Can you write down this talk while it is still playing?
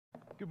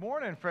Good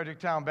morning,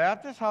 Fredericktown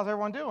Baptist. How's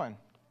everyone doing?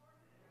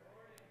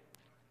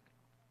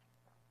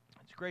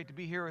 It's great to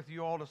be here with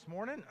you all this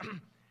morning.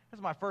 This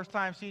is my first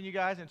time seeing you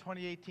guys in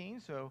 2018,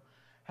 so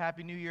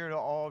Happy New Year to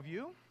all of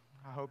you.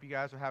 I hope you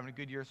guys are having a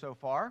good year so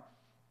far.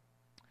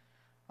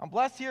 I'm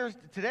blessed here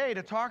today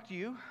to talk to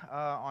you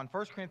on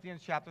 1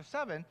 Corinthians chapter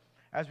 7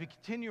 as we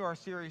continue our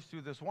series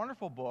through this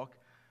wonderful book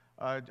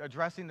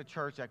addressing the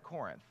church at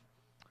Corinth.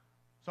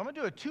 So I'm going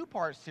to do a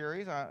two-part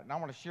series, and I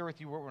want to share with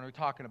you what we're going to be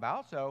talking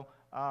about. So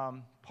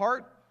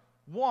part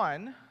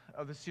one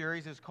of the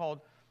series is called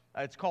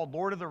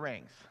Lord of the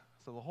Rings.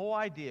 So the whole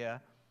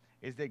idea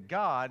is that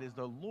God is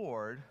the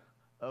Lord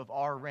of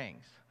our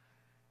rings.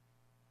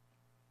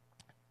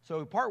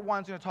 So part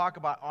one is going to talk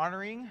about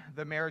honoring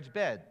the marriage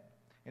bed.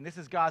 And this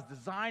is God's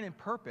design and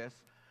purpose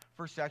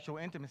for sexual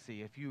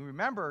intimacy. If you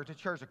remember the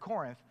church of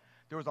Corinth,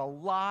 there was a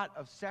lot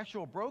of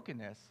sexual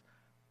brokenness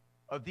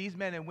of these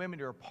men and women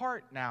who are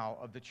part now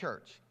of the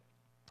church.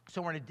 So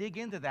we're going to dig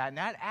into that, and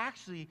that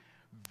actually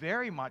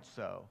very much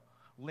so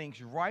links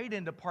right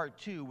into part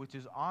two, which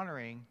is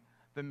honoring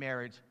the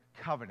marriage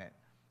covenant.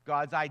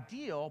 God's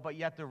ideal, but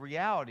yet the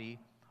reality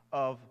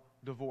of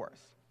divorce.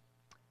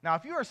 Now,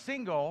 if you are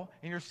single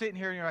and you're sitting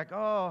here and you're like,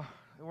 oh,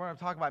 we're going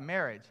to talk about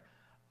marriage,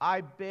 I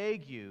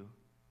beg you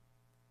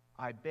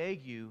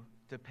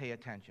to pay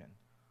attention.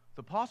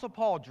 The Apostle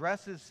Paul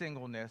addresses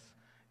singleness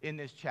in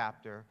this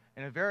chapter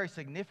in a very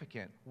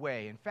significant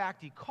way. In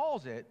fact, he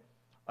calls it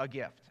a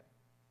gift.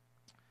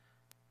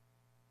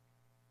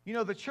 You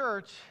know, the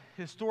church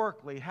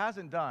historically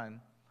hasn't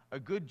done a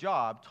good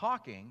job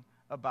talking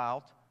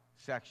about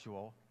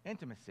sexual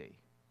intimacy.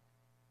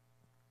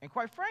 And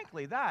quite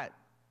frankly, that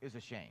is a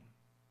shame.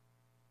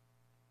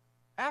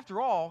 After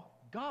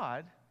all,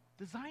 God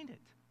designed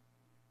it.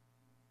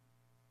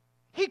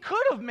 He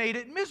could have made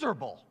it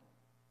miserable,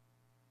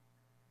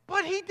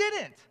 but he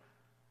didn't.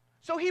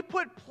 So he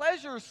put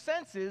pleasure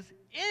senses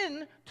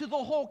into the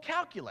whole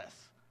calculus.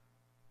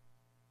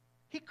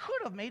 He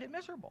could have made it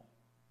miserable,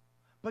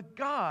 but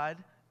God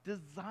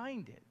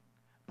designed it.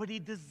 But he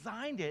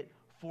designed it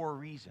for a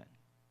reason.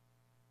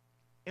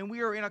 And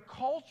we are in a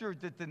culture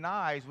that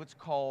denies what's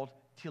called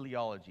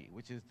teleology,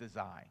 which is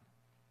design.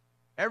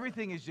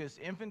 Everything is just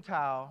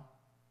infantile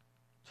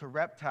to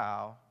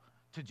reptile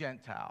to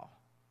gentile,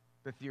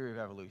 the theory of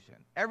evolution.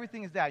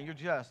 Everything is that. You're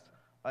just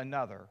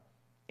another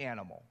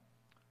animal.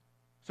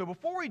 So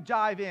before we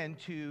dive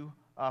into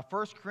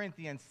 1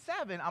 Corinthians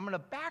 7, I'm going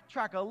to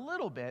backtrack a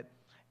little bit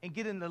and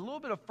get into a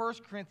little bit of 1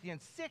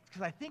 Corinthians 6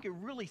 because I think it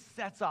really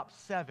sets up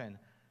 7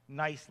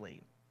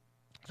 nicely.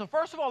 So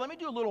first of all, let me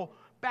do a little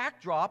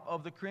backdrop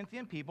of the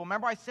Corinthian people.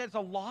 Remember, I said it's a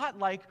lot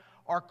like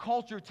our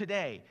culture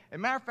today. As a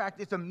matter of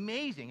fact, it's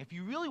amazing. If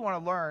you really want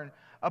to learn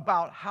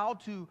about how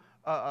to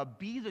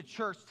be the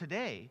church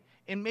today,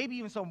 and maybe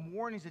even some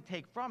warnings to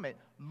take from it,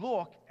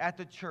 look at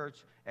the church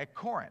at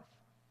Corinth.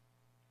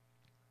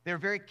 They're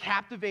very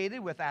captivated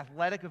with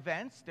athletic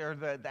events. They're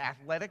one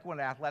of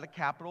the athletic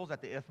capitals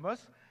at the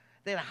Isthmus.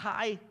 They had a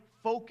high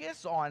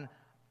focus on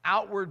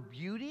outward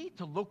beauty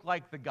to look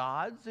like the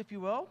gods, if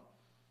you will.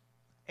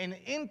 And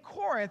in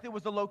Corinth, it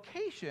was the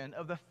location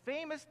of the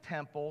famous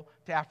temple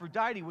to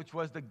Aphrodite, which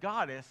was the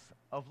goddess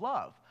of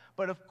love.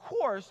 But of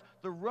course,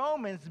 the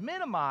Romans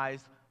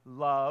minimized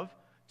love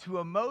to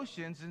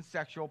emotions and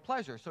sexual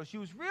pleasure. So she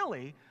was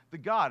really the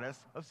goddess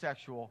of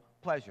sexual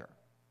pleasure.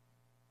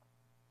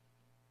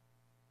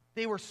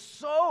 They were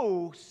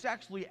so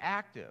sexually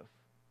active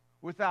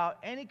without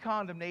any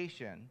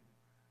condemnation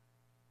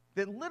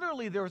that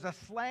literally there was a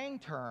slang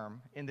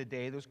term in the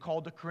day that was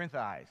called the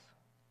Corinthize.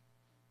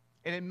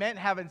 And it meant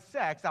having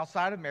sex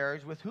outside of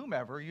marriage with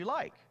whomever you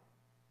like.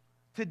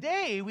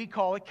 Today, we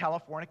call it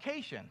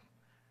Californication,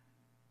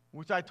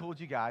 which I told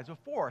you guys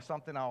before,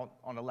 something out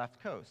on the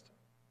left coast.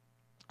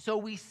 So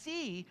we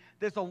see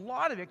there's a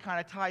lot of it kind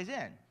of ties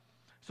in.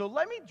 So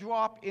let me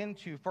drop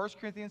into 1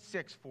 Corinthians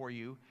 6 for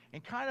you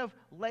and kind of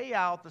lay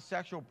out the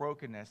sexual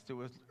brokenness that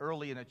was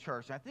early in the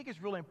church. And I think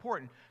it's really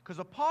important because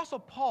Apostle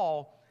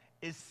Paul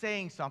is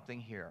saying something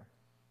here.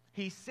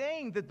 He's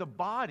saying that the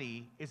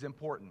body is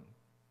important.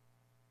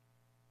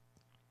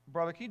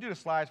 Brother, can you do the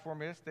slides for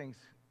me? This thing's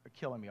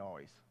killing me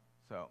always.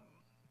 So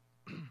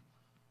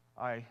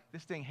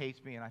this thing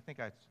hates me, and I think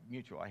it's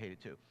mutual. I hate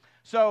it too.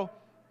 So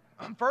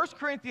 1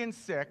 Corinthians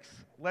 6,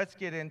 let's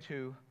get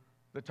into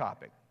the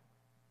topic.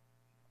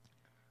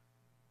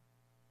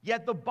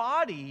 Yet the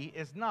body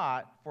is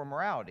not for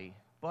morality,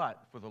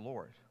 but for the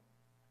Lord.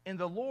 And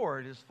the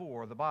Lord is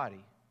for the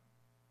body.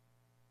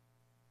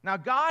 Now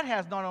God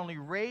has not only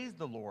raised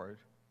the Lord,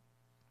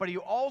 but he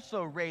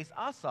also raised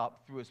us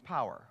up through his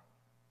power.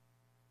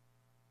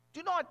 Do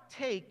you not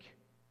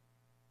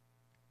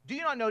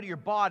know that your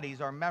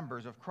bodies are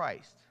members of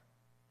Christ?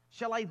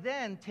 Shall I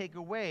then take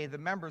away the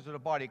members of the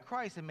body of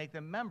Christ and make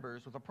them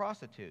members of a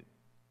prostitute?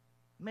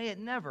 May it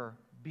never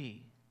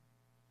be.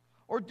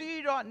 Or do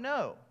you not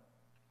know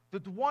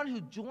that the one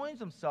who joins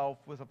himself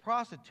with a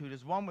prostitute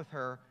is one with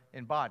her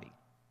in body?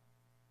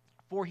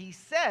 For he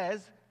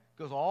says,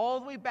 goes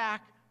all the way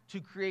back to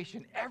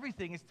creation.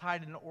 Everything is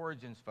tied in the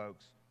origins,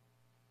 folks.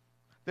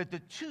 that the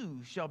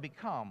two shall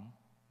become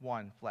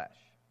one flesh.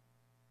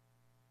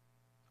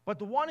 But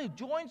the one who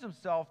joins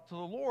himself to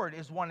the Lord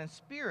is one in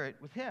spirit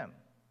with him.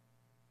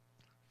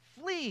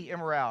 Flee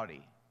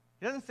immorality.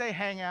 He doesn't say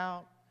hang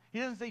out. He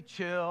doesn't say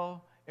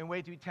chill and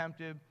wait to be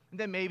tempted and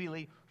then maybe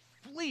leave.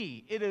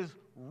 Flee. It is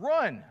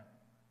run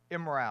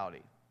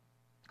immorality.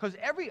 Because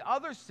every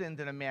other sin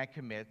that a man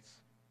commits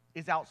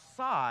is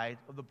outside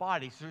of the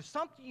body. So there's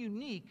something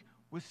unique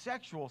with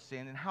sexual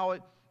sin and how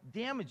it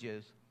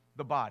damages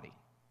the body.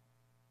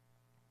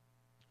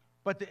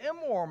 But the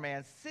immoral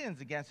man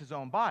sins against his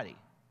own body.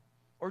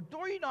 Or do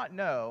you not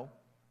know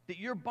that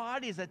your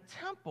body is a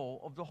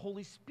temple of the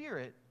Holy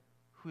Spirit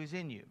who is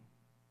in you,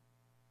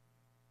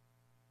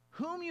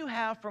 whom you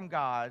have from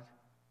God,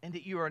 and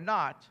that you are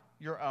not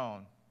your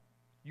own?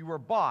 You were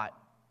bought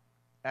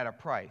at a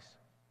price.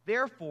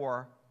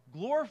 Therefore,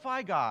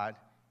 glorify God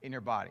in your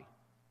body.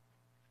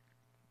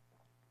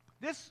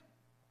 This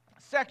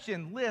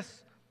section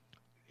lists,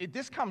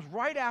 this comes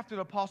right after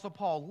the Apostle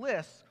Paul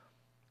lists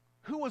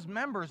who was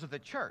members of the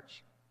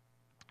church.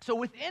 So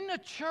within the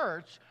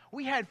church,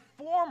 we had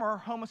former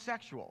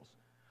homosexuals.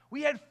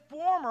 We had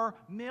former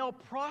male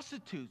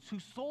prostitutes who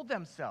sold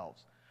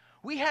themselves.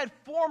 We had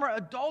former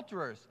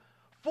adulterers,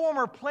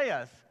 former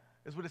players,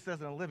 is what it says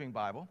in the Living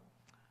Bible.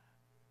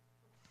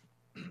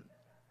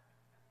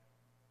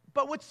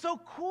 But what's so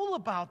cool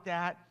about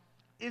that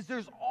is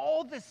there's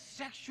all this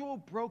sexual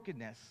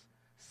brokenness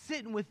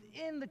sitting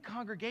within the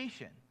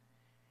congregation.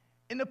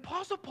 And the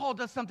Apostle Paul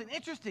does something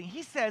interesting.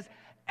 He says,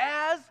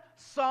 as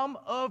some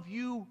of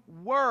you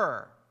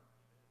were,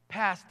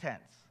 past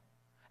tense.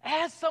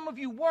 As some of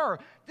you were.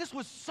 This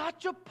was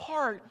such a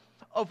part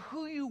of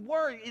who you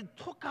were. It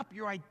took up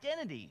your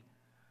identity.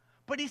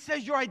 But he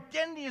says your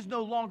identity is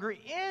no longer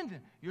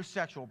in your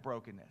sexual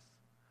brokenness,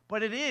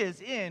 but it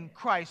is in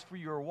Christ, for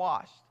you are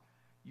washed.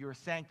 You are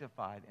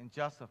sanctified and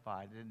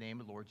justified in the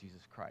name of the Lord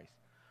Jesus Christ.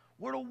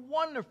 What a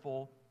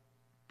wonderful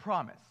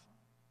promise.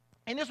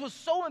 And this was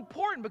so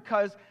important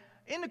because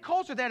in the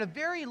culture, they had a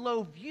very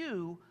low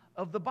view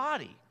of the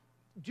body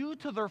due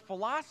to their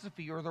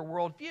philosophy or their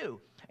worldview.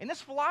 And this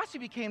philosophy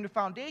became the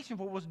foundation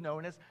for what was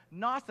known as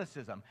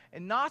Gnosticism.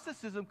 And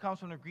Gnosticism comes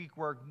from the Greek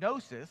word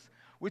gnosis,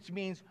 which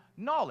means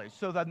knowledge.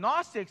 So the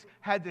Gnostics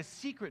had this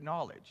secret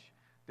knowledge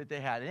that they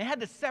had. And they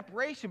had the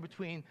separation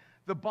between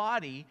the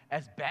body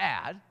as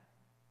bad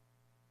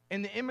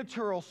and the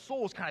immaterial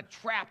soul is kind of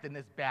trapped in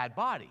this bad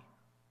body.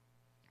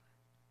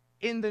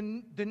 In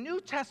the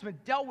New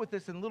Testament dealt with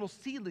this in little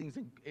seedlings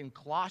in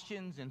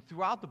Colossians and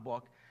throughout the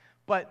book,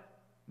 but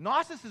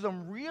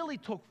Gnosticism really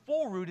took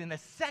full root in the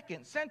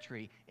 2nd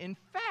century. In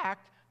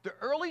fact, the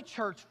early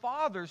church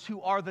fathers,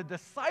 who are the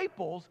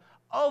disciples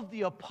of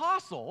the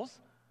apostles,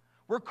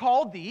 were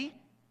called the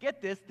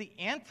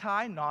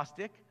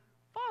anti-Gnostic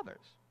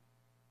fathers.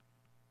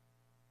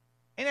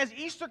 And as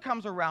Easter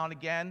comes around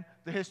again,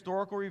 the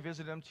Historical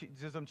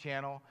Revisitism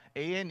channel,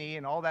 A&E,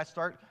 and all that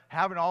start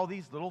having all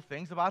these little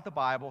things about the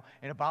Bible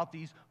and about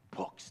these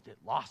books that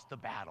lost the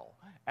battle,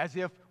 as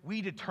if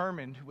we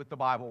determined what the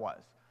Bible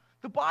was.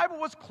 The Bible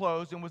was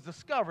closed and was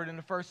discovered in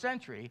the 1st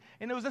century,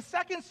 and it was the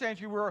 2nd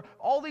century where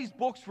all these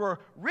books were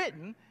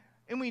written,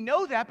 and we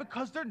know that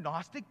because they're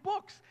Gnostic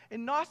books,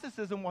 and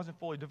Gnosticism wasn't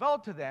fully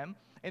developed to them,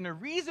 and the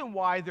reason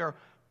why they're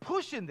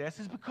pushing this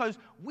is because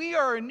we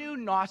are a new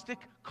Gnostic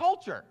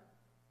culture.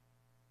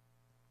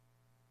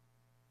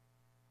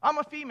 I'm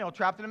a female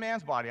trapped in a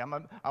man's body. I'm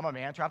a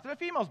man trapped in a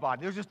female's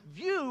body. There's this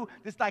view,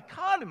 this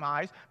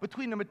dichotomized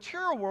between the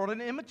material world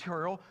and the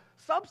immaterial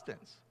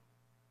substance.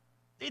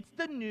 It's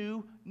the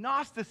new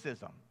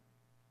Gnosticism.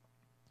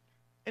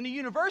 And the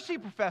university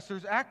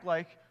professors act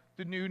like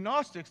the new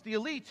Gnostics, the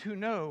elites who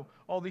know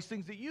all these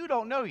things that you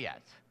don't know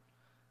yet.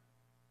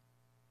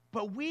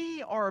 But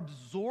we are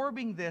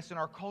absorbing this in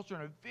our culture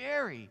in a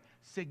very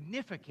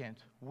significant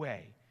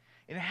way.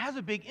 And it has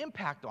a big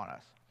impact on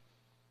us.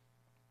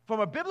 From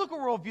a biblical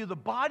worldview, the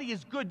body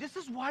is good. This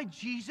is why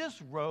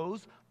Jesus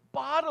rose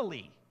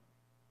bodily.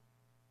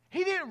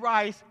 He didn't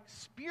rise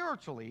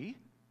spiritually.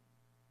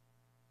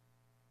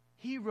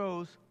 He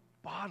rose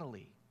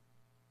bodily.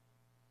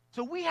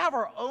 So we have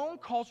our own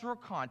cultural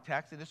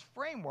context and this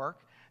framework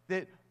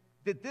that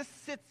this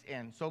sits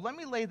in. So let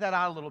me lay that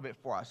out a little bit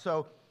for us.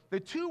 So the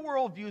two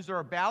worldviews that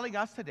are battling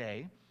us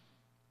today,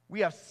 we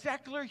have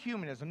secular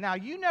humanism. Now,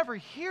 you never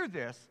hear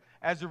this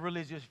as a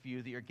religious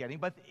view that you're getting,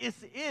 but this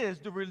is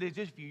the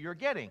religious view you're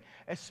getting,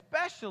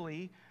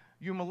 especially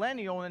you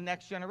millennial and the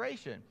next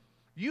generation.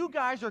 You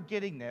guys are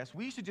getting this.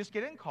 We used to just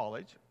get it in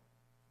college.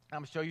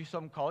 I'm going to show you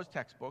some college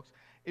textbooks.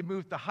 It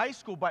moved to high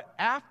school, but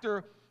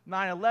after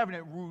 9/11,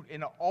 it moved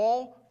in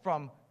all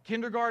from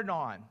kindergarten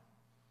on.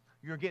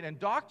 You're getting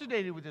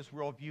indoctrinated with this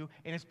worldview,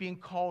 and it's being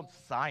called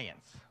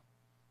science.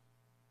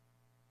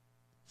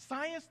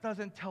 Science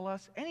doesn't tell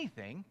us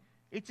anything.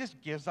 It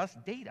just gives us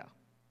data.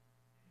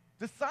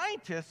 The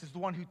scientist is the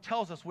one who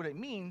tells us what it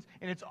means,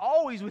 and it's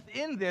always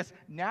within this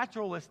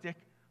naturalistic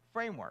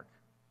framework.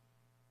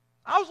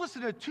 I was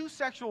listening to 2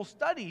 sexual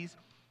studies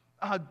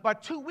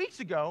about 2 weeks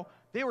ago.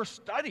 They were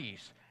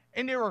studies,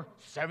 and there were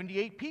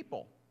 78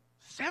 people.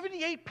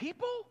 78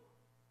 people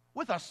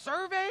with a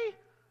survey?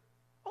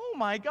 Oh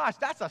my gosh,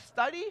 that's a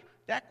study?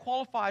 That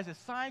qualifies as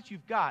science?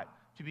 You've got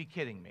to be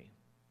kidding me.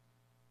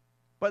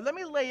 But let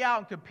me lay out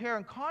and compare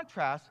and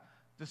contrast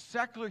the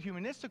secular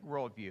humanistic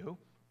worldview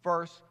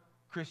versus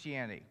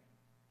Christianity.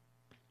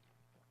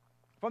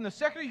 From the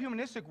secular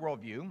humanistic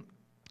worldview,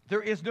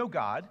 there is no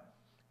God,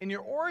 and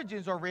your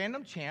origins are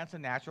random chance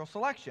and natural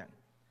selection.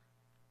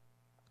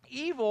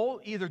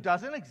 Evil either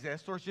doesn't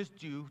exist or is just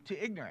due to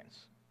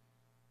ignorance.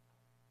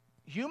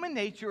 Human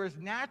nature is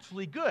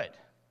naturally good,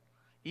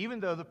 even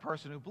though the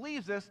person who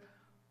believes this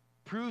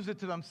proves it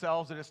to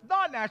themselves that it's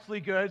not naturally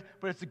good,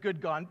 but it's a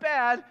good gone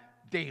bad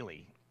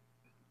daily.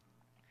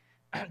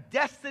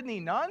 Destiny,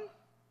 none.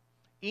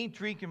 Eat,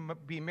 drink, and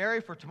be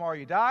merry, for tomorrow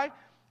you die.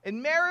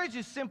 And marriage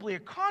is simply a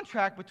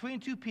contract between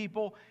two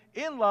people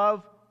in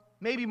love,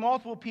 maybe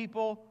multiple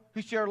people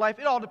who share life.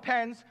 It all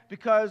depends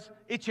because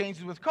it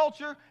changes with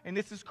culture, and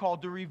this is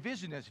called the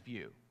revisionist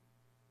view.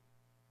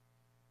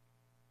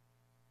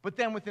 But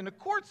then within the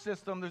court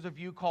system, there's a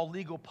view called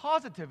legal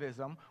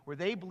positivism, where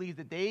they believe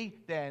that they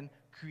then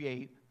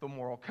create the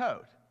moral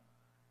code.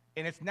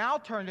 And it's now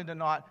turned into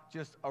not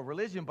just a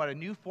religion, but a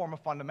new form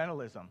of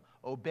fundamentalism.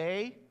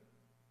 Obey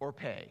or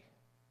pay.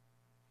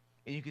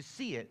 And you can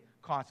see it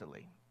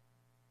constantly.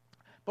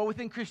 But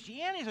within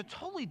Christianity, it's a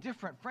totally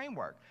different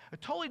framework, a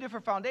totally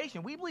different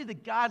foundation. We believe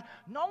that God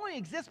not only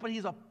exists, but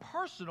he's a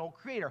personal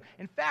creator.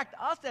 In fact,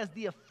 us as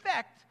the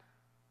effect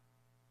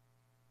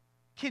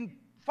can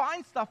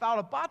find stuff out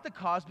about the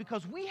cause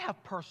because we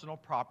have personal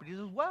properties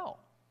as well.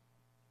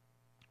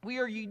 We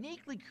are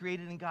uniquely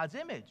created in God's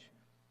image.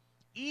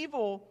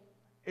 Evil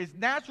is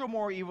natural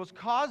moral evil is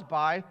caused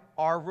by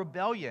our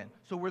rebellion.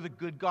 So we're the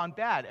good gone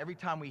bad. Every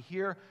time we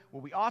hear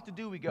what we ought to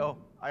do, we go,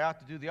 I ought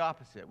to do the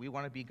opposite. We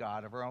want to be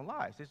God of our own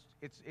lives.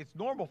 It's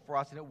normal for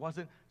us, and it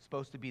wasn't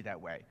supposed to be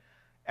that way.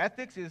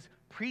 Ethics is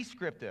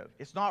prescriptive.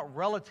 It's not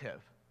relative.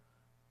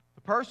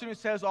 The person who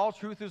says all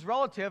truth is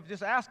relative,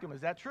 just ask them,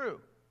 is that true?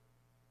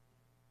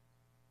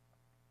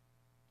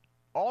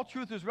 All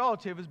truth is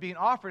relative is being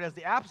offered as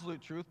the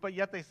absolute truth, but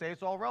yet they say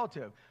it's all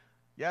relative.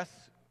 Yes,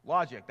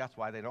 logic. That's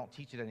why they don't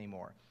teach it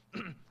anymore.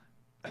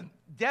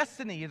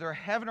 Destiny, either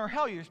heaven or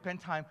hell. You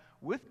spend time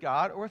with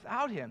God or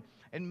without him.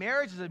 And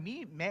marriage is a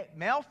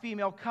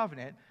male-female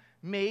covenant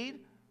made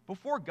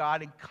before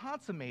God and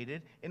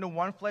consummated in a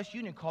one-flesh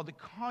union called the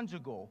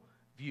conjugal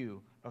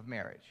view of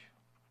marriage.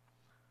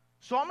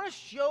 So I'm going to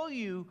show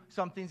you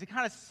some things to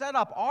kind of set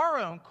up our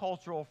own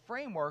cultural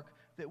framework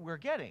that we're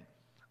getting.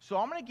 So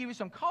I'm going to give you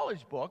some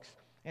college books,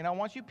 and I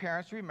want you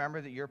parents to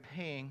remember that you're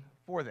paying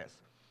for this.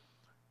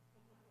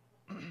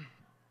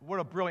 What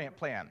a brilliant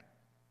plan.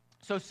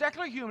 So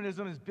secular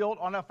humanism is built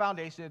on a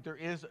foundation that there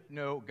is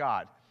no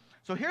God.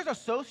 So here's a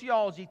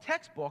sociology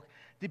textbook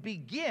that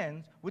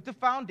begins with the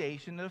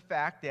foundation of the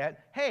fact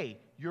that, hey,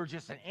 you're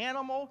just an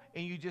animal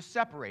and you just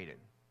separated.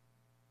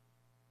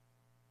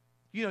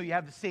 You know, you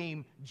have the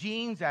same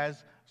genes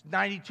as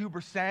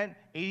 92%,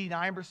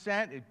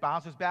 89%. It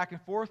bounces back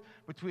and forth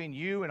between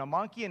you and a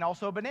monkey and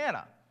also a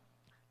banana.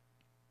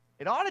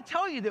 It ought to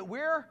tell you that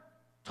we're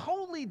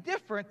totally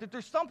different, that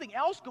there's something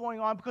else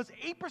going on because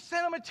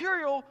 8% of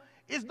material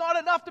is not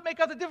enough to make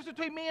up the difference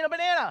between me and a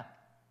banana.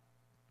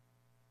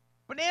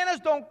 Bananas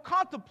don't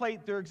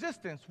contemplate their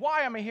existence.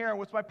 Why am I here and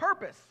what's my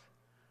purpose?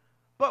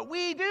 But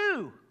we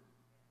do.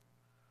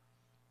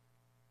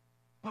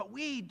 But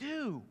we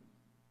do.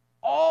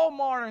 All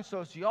modern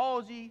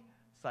sociology,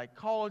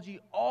 psychology,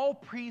 all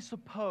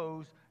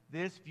presuppose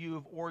this view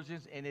of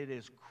origins, and it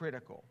is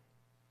critical.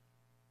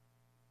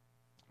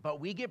 But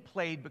we get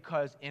played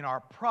because in our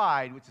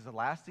pride, which is the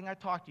last thing I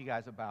talked to you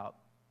guys about,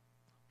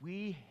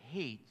 we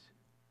hate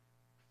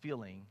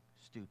feeling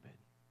stupid.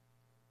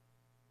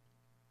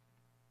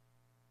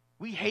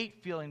 We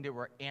hate feeling that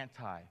we're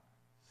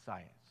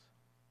anti-science,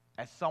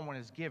 as someone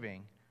is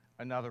giving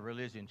another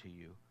religion to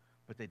you,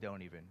 but they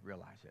don't even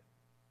realize it.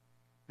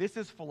 This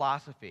is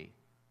philosophy.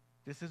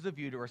 This is a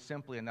view that we're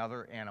simply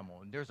another animal.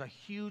 And there's a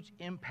huge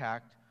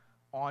impact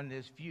on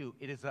this view.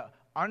 It is an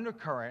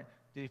undercurrent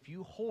that if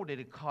you hold it,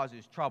 it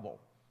causes trouble.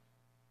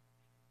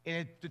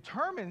 And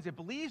it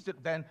believes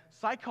that then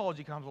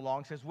psychology comes along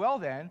and says, well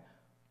then,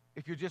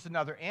 if you're just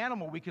another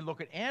animal, we can look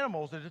at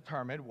animals to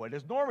determine what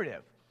is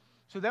normative.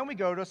 So then we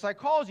go to a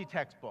psychology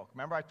textbook.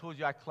 Remember I told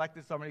you I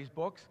collected some of these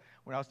books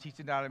when I was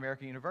teaching down at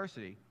American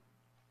University.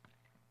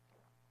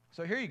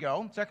 So here you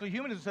go. Secular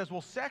humanism says,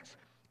 well, sex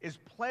is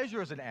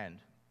pleasure as an end.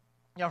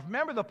 Now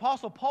remember the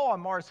Apostle Paul on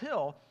Mars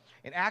Hill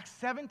in Acts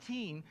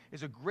 17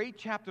 is a great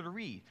chapter to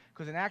read,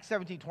 because in Acts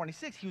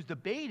 17:26 he was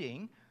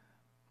debating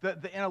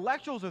the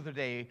intellectuals of the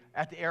day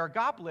at the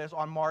Areopagus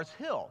on Mars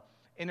Hill.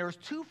 And there was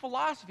two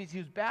philosophies he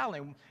was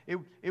battling.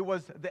 It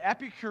was the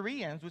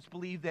Epicureans, which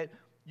believed that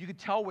you could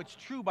tell what's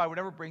true by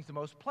whatever brings the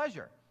most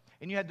pleasure.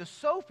 And you had the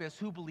Sophists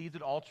who believed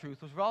that all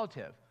truth was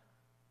relative.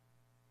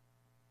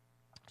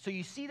 So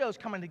you see those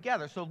coming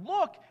together. So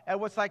look at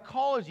what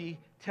psychology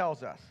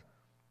tells us.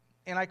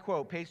 And I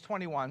quote, page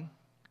 21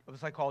 of the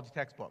psychology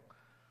textbook.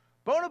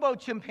 Bonobo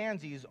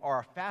chimpanzees are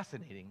a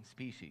fascinating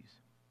species.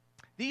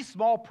 These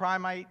small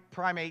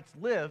primates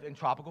live in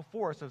tropical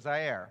forests of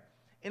Zaire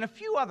and a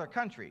few other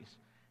countries,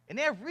 and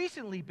they have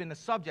recently been the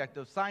subject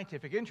of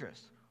scientific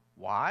interest.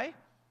 Why?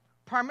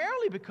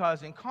 Primarily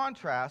because, in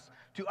contrast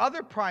to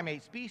other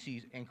primate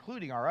species,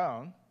 including our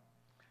own,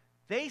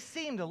 they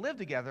seem to live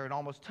together in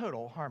almost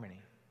total harmony.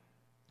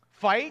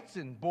 Fights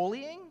and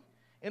bullying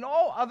and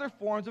all other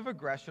forms of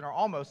aggression are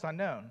almost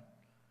unknown.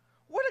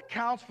 What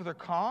accounts for their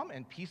calm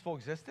and peaceful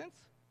existence?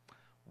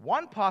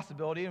 One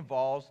possibility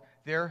involves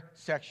their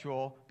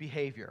sexual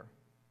behavior.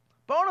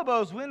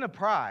 Bonobos win the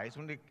prize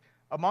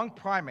among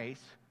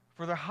primates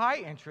for their high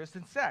interest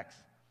in sex.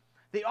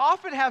 They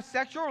often have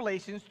sexual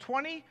relations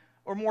 20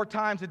 or more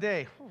times a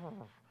day.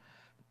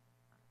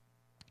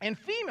 And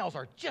females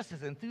are just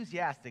as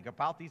enthusiastic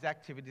about these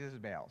activities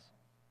as males.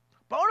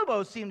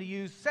 Bonobos seem to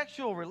use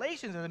sexual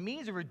relations as a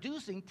means of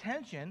reducing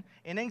tension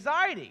and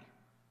anxiety.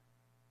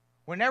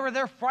 Whenever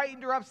they're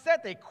frightened or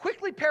upset, they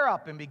quickly pair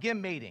up and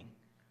begin mating.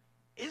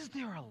 Is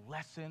there a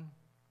lesson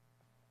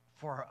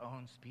for our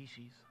own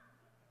species?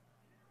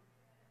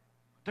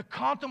 The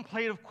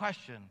contemplative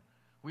question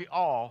we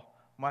all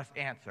must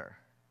answer.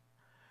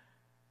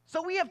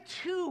 So we have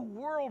two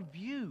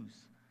worldviews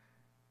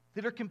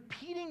that are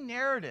competing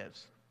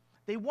narratives.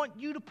 They want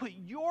you to put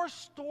your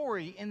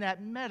story in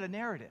that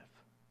meta-narrative.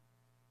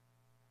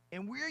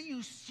 And where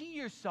you see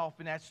yourself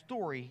in that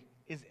story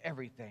is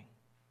everything.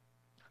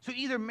 So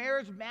either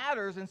marriage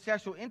matters and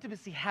sexual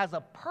intimacy has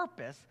a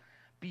purpose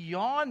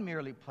beyond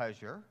merely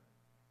pleasure,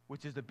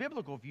 which is the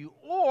biblical view,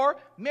 or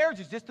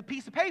marriage is just a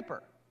piece of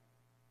paper.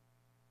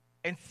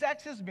 And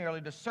sex is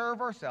merely to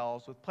serve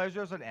ourselves with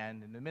pleasure as an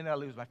end, and the minute I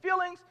lose my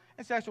feelings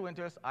and sexual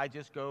interest, I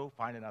just go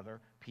find another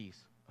piece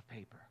of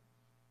paper.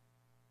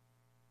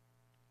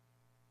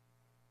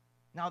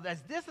 Now,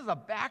 as this is a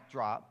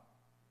backdrop,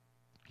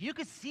 you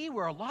can see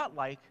we're a lot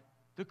like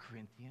the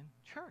Corinthian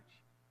church.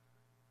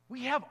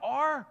 We have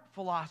our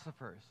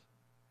philosophers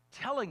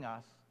telling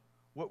us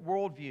what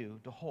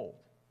worldview to hold,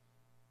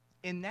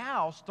 and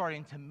now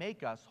starting to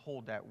make us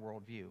hold that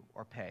worldview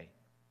or pay.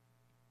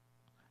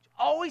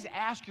 Always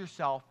ask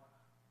yourself,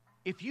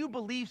 if you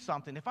believe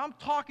something, if I'm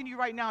talking to you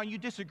right now and you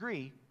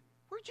disagree,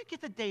 where'd you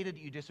get the data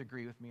that you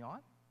disagree with me on?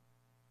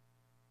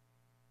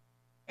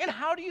 And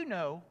how do you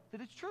know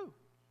that it's true?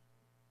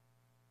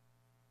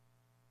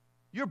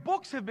 Your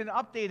books have been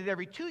updated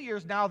every 2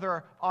 years. Now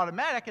they're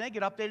automatic, and they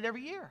get updated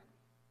every year.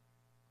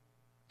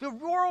 The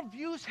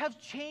worldviews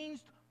have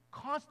changed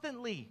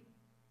constantly.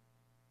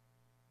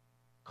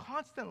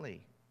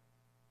 Constantly.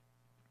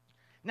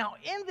 Now,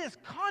 in this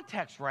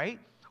context, right,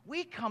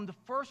 we come to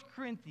 1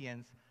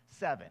 Corinthians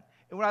 7.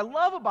 And what I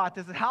love about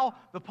this is how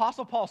the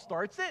Apostle Paul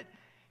starts it.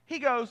 He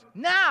goes,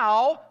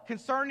 now,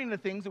 concerning the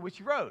things of which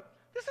he wrote.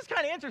 This is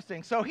kind of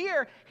interesting. So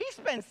here, he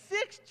spends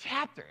 6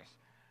 chapters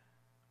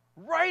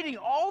writing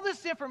all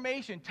this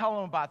information,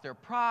 telling them about their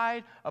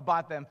pride,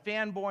 about them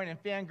fanboying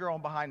and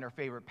fangirling behind their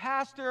favorite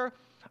pastor,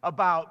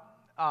 about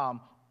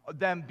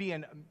them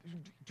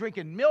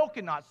drinking milk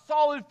and not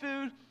solid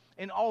food,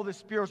 and all this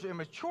spiritual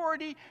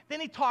immaturity. Then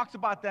he talks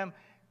about them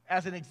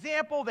as an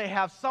example. They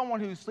have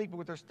someone who's sleeping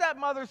with their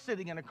stepmother,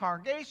 sitting in a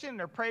congregation, and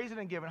they're praising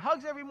and giving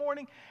hugs every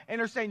morning, and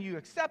they're saying, you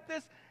accept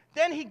this?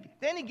 Then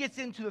he gets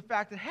into the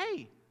fact that,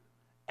 hey,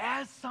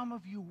 as some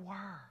of you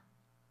were.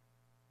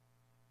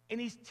 And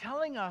he's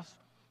telling us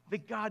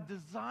that God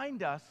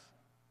designed us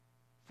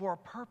for a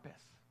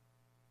purpose.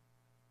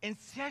 And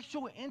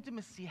sexual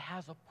intimacy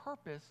has a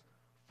purpose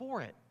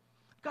for it.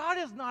 God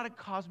is not a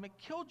cosmic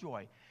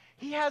killjoy.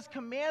 He has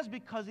commands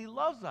because he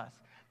loves us.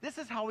 This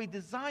is how he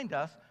designed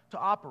us to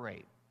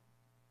operate.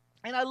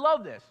 And I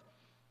love this.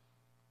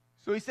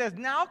 So he says,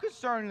 now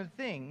concerning the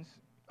things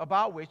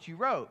about which you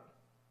wrote,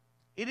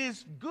 it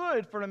is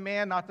good for a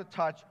man not to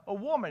touch a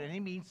woman. And he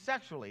means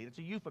sexually. It's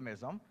a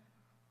euphemism.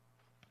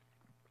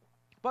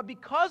 But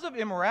because of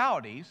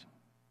immoralities,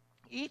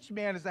 each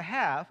man is to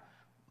have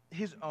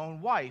his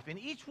own wife, and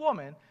each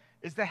woman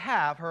is to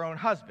have her own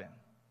husband.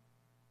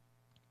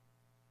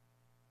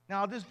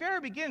 Now, at this very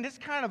beginning, this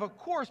kind of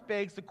course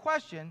begs the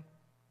question,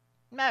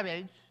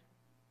 marriage.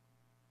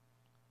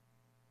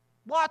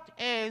 What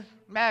is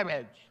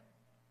marriage?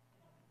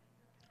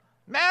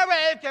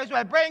 Marriage is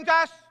what brings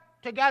us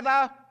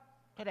together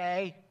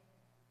today.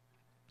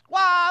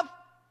 Love,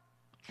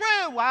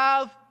 true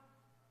love.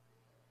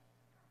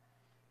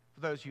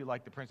 For those of you who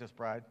like The Princess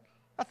Bride,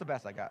 that's the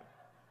best I got.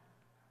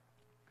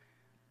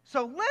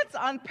 So let's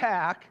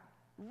unpack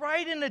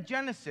right into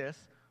Genesis,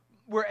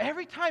 where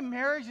every time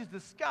marriage is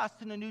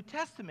discussed in the New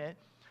Testament,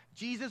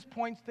 Jesus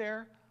points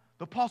there,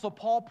 the Apostle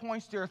Paul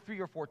points there 3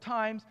 or 4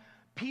 times,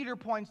 Peter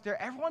points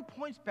there, everyone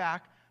points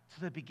back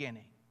to the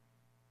beginning.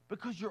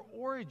 Because your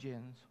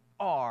origins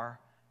are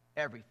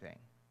everything.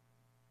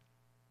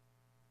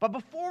 But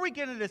before we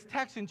get into this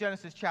text in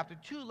Genesis chapter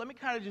 2, let me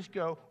kind of just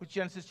go with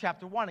Genesis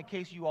chapter 1 in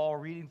case you all are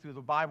reading through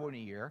the Bible in a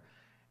year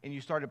and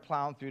you started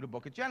plowing through the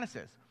book of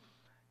Genesis.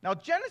 Now,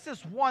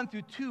 Genesis 1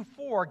 through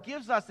 2:4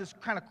 gives us this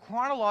kind of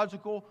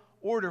chronological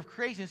order of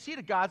creation. See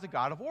that God's a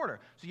God of order.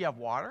 So you have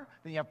water,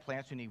 then you have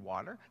plants who need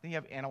water, then you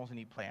have animals who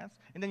need plants,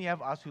 and then you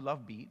have us who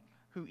love meat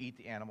who eat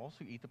the animals,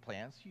 who eat the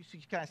plants. You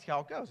kind of see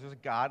how it goes. There's a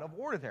God of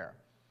order there.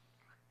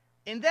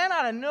 And then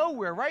out of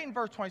nowhere, right in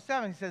verse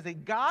 27, he says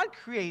that God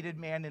created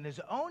man in his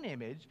own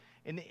image.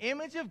 In the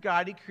image of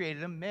God, he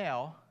created him,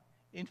 male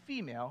and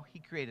female, he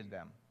created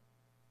them.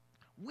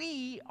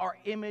 We are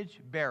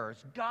image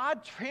bearers.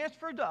 God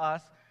transferred to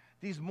us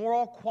these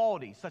moral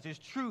qualities, such as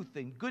truth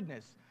and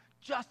goodness,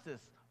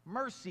 justice,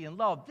 mercy, and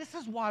love. This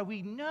is why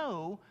we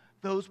know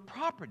those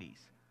properties.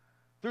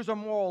 There's a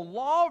moral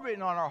law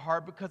written on our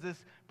heart because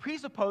it's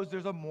presupposed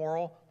there's a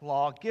moral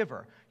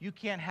lawgiver. You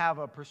can't have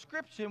a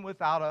prescription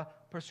without a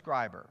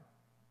prescriber.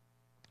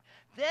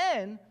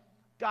 Then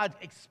God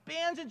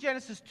expands in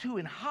Genesis 2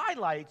 and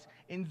highlights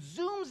and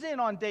zooms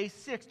in on day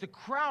 6, the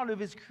crown of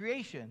his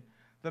creation,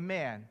 the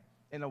man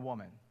and the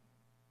woman.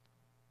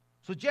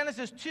 So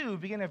Genesis 2,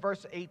 beginning at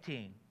verse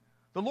 18.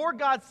 The Lord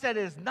God said,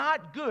 it is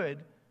not good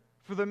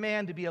for the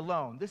man to be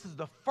alone. This is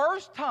the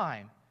first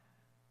time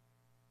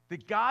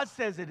that God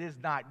says it is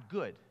not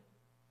good.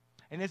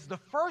 And it's the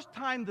first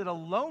time that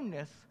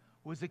aloneness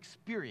was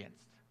experienced.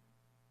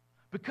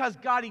 Because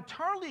God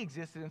eternally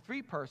existed in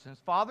 3 persons,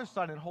 Father,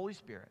 Son, and Holy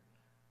Spirit.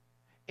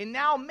 And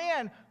now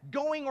man,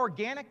 going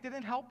organic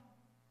didn't help.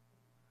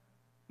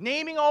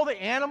 Naming all the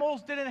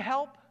animals didn't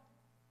help.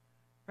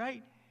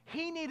 Right?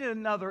 He needed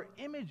another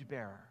image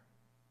bearer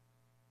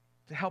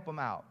to help him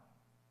out.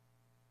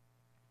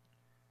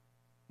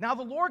 Now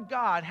the Lord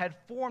God had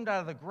formed out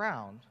of the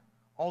ground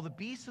all the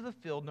beasts of the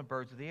field and the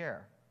birds of the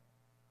air.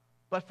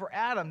 But for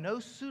Adam, no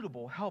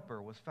suitable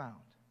helper was found.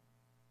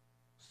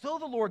 So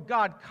the Lord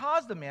God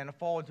caused the man to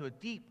fall into a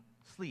deep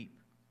sleep.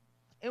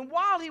 And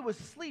while he was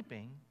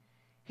sleeping,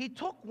 he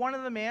took one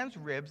of the man's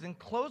ribs and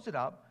closed it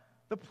up,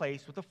 the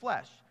place with the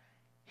flesh.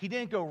 He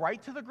didn't go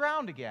right to the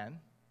ground again.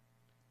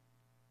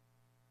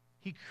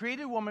 He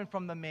created woman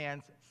from the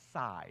man's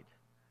side.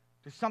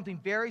 There's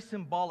something very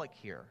symbolic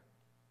here.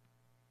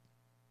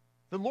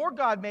 The Lord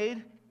God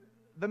made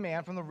the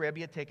man from the rib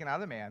he had taken out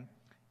of the man,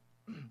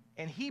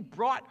 and he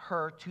brought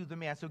her to the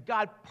man. So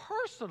God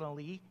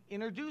personally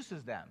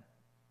introduces them.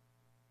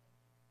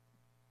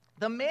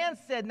 The man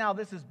said, now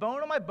this is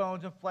bone of my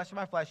bones and flesh of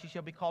my flesh. She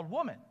shall be called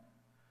woman,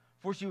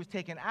 for she was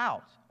taken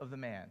out of the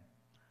man.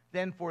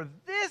 Then for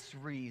this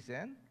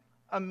reason,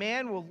 a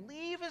man will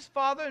leave his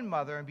father and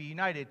mother and be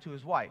united to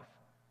his wife,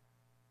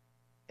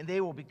 and they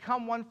will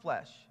become one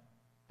flesh.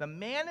 The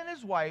man and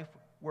his wife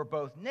were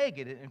both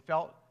naked and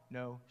felt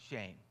no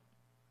shame.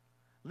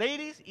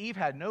 Ladies, Eve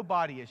had no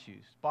body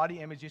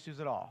image issues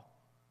at all.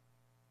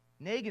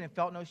 Naked and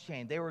felt no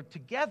shame. They were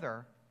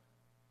together,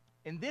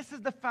 and this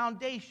is the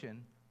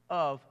foundation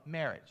of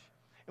marriage.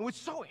 And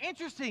what's so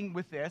interesting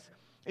with this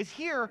is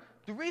here,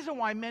 the reason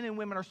why men and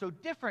women are so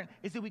different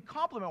is that we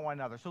complement one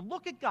another. So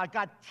look at God.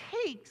 God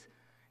takes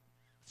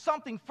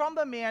something from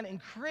the man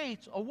and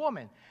creates a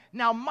woman.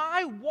 Now,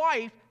 my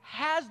wife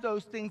has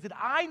those things that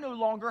I no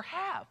longer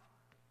have.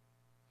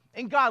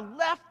 And God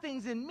left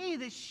things in me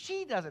that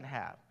she doesn't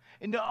have.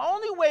 And the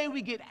only way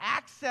we get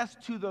access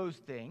to those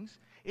things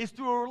is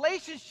through a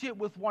relationship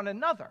with one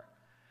another,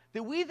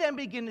 that we then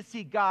begin to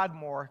see God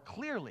more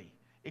clearly,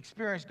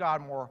 experience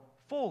God more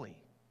fully.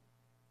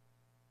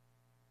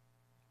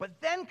 But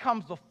then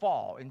comes the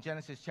fall in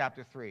Genesis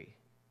chapter 3,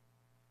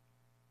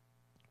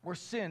 where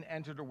sin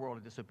entered the world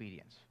of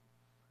disobedience.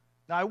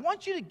 Now, I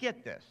want you to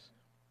get this.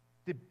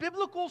 The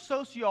biblical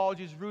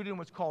sociology is rooted in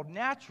what's called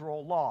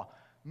natural law.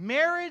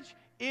 Marriage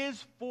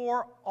is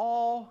for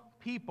all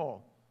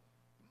people.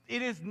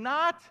 It is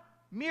not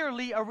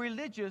merely a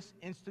religious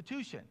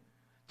institution.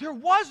 There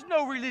was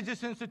no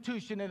religious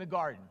institution in the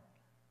garden.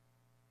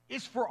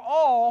 It's for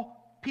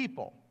all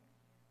people.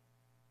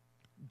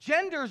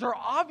 Genders are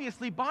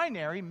obviously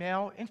binary,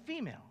 male and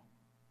female.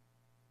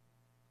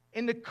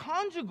 And the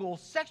conjugal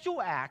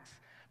sexual acts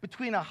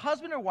between a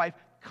husband or wife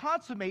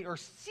consummate or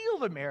seal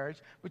the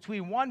marriage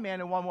between one man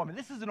and one woman.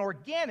 This is an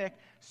organic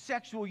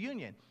sexual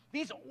union.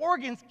 These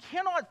organs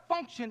cannot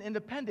function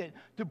independent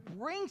to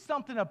bring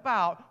something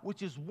about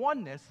which is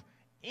oneness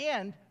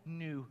and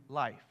new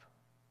life.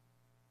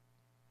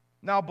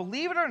 Now,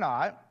 believe it or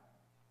not,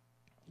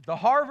 the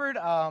Harvard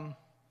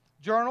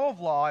Journal of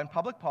Law and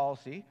Public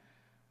Policy,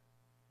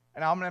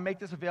 and I'm going to make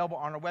this available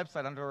on our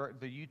website under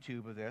the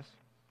YouTube of this,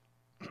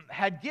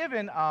 had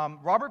given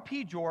Robert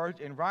P. George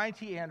and Ryan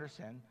T.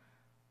 Anderson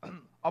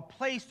a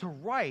place to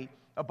write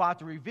about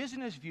the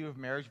revisionist view of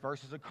marriage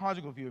versus a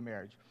conjugal view of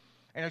marriage.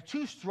 And they're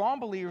 2 strong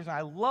believers, and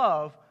I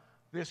love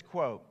this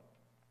quote.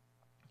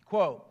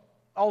 Quote,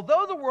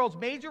 although the world's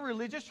major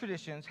religious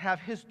traditions have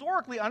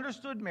historically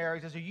understood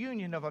marriage as a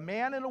union of a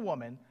man and a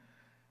woman,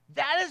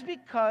 that is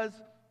because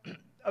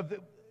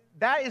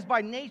that is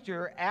by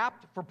nature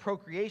apt for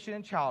procreation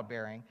and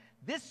childbearing.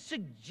 This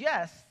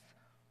suggests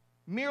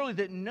merely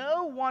that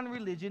no one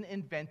religion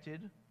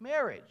invented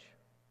marriage.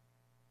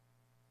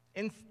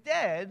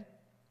 Instead,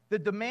 the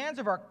demands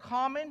of our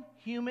common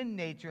human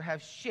nature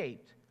have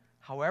shaped,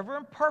 however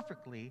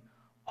imperfectly,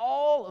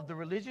 all of the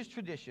religious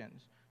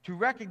traditions to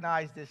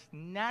recognize this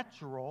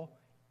natural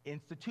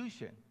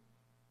institution.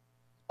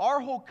 Our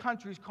whole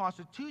country's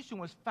constitution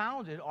was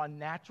founded on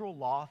natural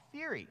law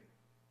theory.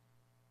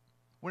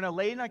 When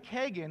Elena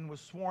Kagan was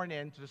sworn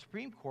in to the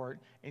Supreme Court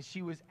and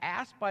she was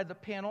asked by the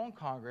panel in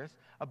Congress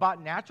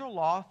about natural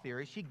law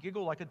theory, she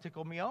giggled like a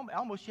tickle me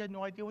Elmo. She had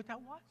no idea what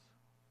that was.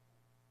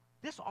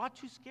 This ought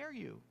to scare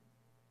you.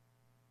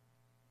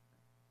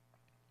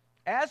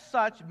 As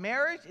such,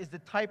 marriage is the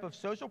type of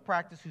social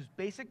practice whose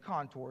basic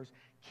contours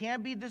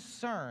can be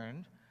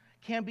discerned,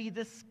 can be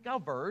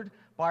discovered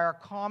by our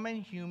common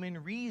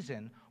human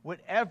reason,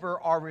 whatever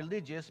our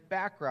religious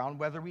background,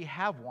 whether we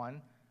have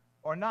one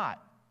or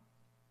not.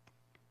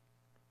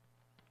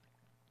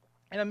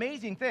 An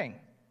amazing thing.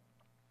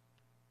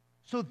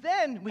 So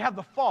then we have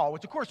the fall,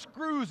 which of course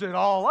screws it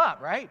all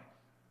up, right?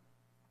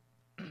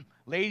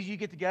 Ladies, you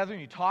get together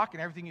and you talk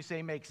and everything you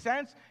say makes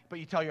sense, but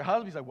you tell your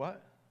husband, he's like,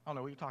 what? I don't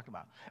know what you're talking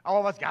about. All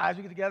of us guys,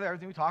 we get together,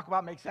 everything we talk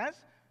about makes sense.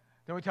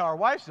 Then we tell our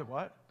wives,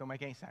 what? Don't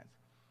make any sense.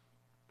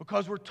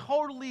 Because we're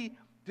totally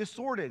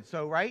disordered,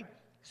 right?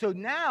 So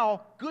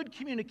now, good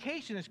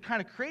communication is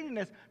kind of creating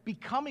this,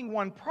 becoming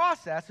one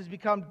process has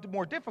become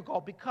more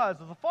difficult because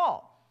of the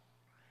fall.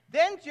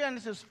 Then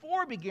Genesis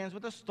 4 begins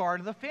with the start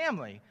of the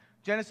family.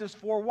 Genesis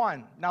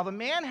 4:1. Now the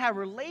man had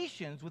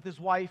relations with his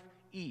wife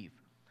Eve.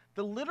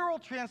 The literal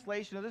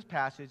translation of this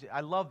passage,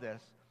 I love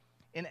this,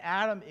 and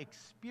Adam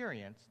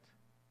experienced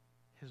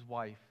his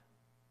wife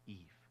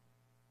Eve.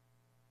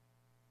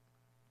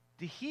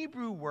 The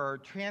Hebrew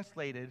word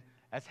translated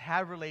as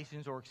have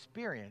relations or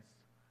experienced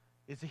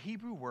is the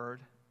Hebrew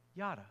word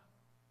yada.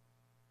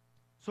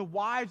 So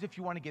wives, if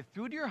you want to get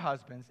through to your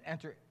husbands,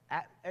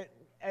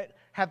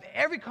 have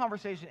every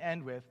conversation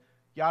end with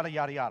yada,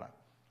 yada, yada.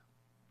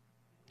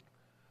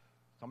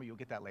 Some of you will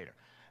get that later.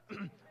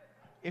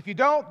 If you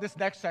don't, this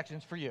next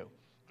section's for you.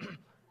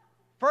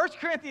 1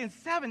 Corinthians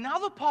 7, now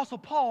the Apostle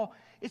Paul,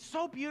 it's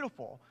so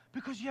beautiful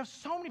because you have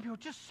so many people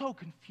just so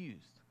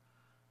confused.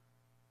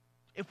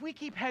 If we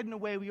keep heading the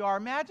way we are,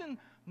 imagine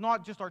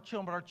not just our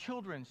children, but our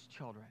children's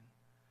children.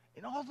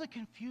 In all the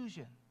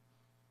confusion,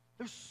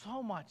 there's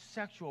so much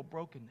sexual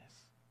brokenness.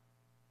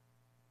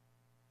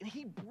 And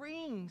he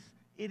brings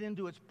it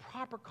into its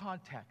proper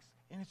context,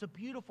 and it's a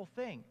beautiful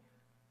thing.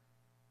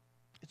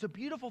 It's a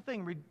beautiful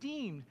thing.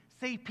 Redeemed,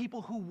 saved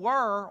people who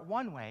were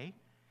one way.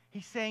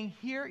 He's saying,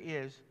 here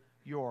is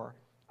your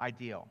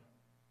ideal.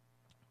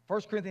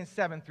 1 Corinthians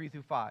 7,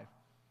 3-5.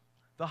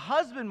 The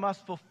husband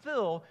must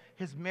fulfill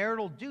his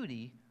marital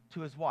duty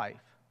to his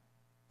wife,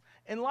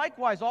 and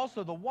likewise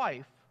also the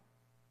wife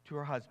to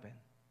her husband.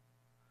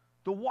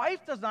 The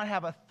wife does not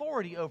have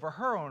authority over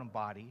her own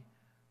body,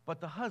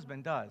 but the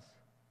husband does.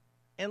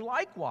 And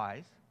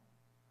likewise,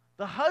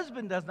 the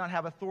husband does not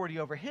have authority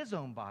over his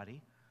own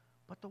body,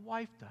 but the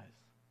wife does.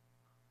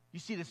 You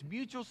see this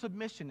mutual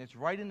submission that's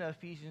right into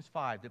Ephesians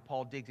 5 that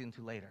Paul digs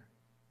into later.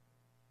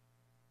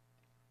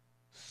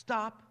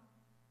 Stop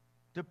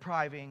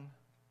depriving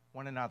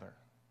one another,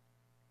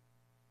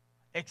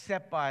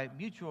 except by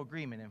mutual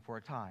agreement and for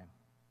a time,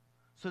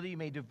 so that you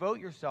may devote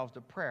yourselves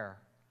to prayer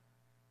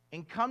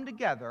and come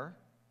together,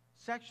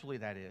 sexually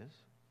that is,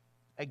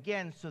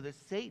 again so that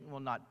Satan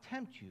will not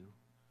tempt you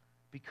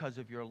because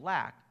of your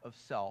lack of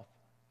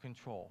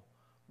self-control.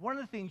 One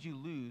of the things you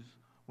lose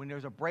when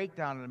there's a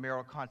breakdown in the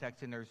marital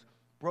context and there's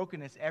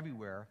brokenness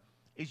everywhere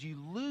is you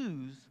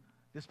lose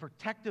this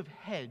protective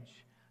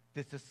hedge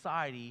that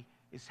society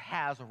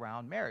has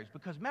around marriage.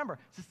 Because remember,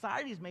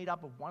 society is made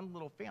up of one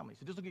little family.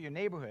 So just look at your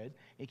neighborhood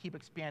and keep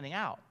expanding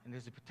out, and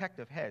there's a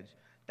protective hedge.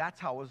 That's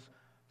how it was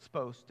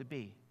supposed to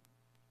be.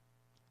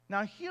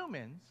 Now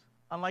humans,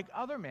 unlike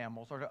other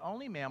mammals, are the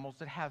only mammals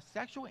that have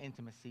sexual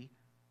intimacy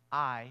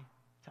eye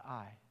to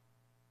eye.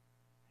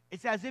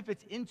 It's as if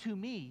it's into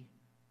me,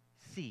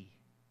 see.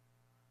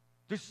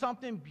 There's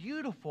something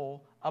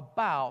beautiful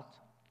about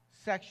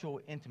sexual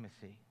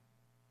intimacy.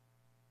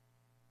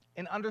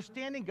 And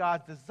understanding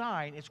God's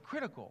design is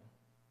critical.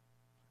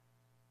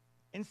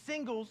 In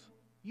singles,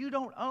 you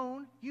don't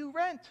own, you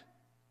rent.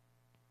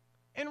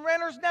 And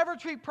renters never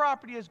treat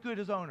property as good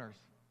as owners.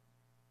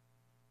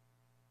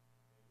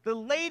 The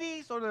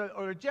ladies or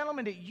the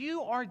gentleman that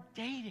you are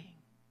dating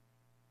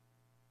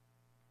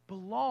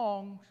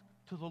belongs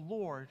to the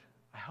Lord,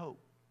 I hope,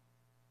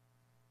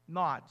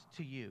 not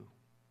to you.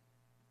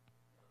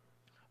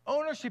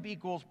 Ownership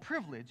equals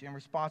privilege and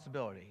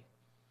responsibility.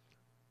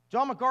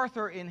 John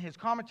MacArthur, in his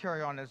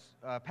commentary on this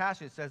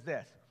passage, says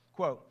this,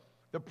 quote,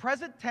 the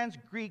present tense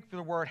Greek for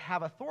the word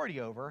have authority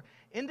over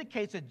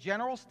indicates a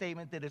general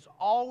statement that is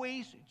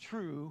always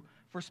true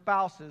for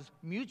spouses'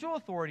 mutual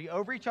authority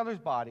over each other's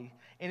body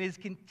and is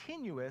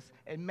continuous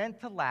and meant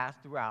to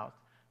last throughout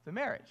the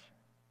marriage.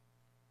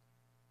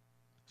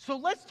 So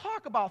let's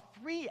talk about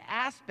three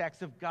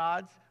aspects of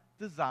God's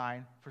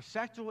design for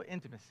sexual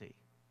intimacy.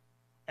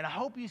 And I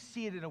hope you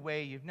see it in a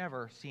way you've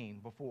never seen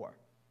before.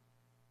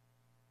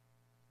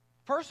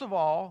 First of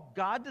all,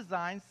 God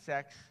designed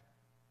sex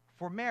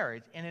for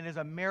marriage, and it is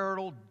a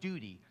marital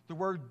duty. The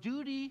word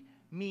duty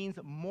means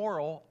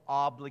moral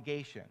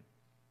obligation.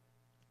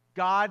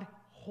 God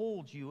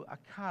holds you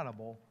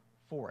accountable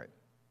for it.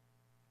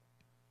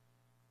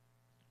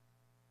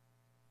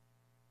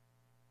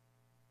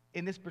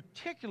 In this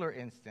particular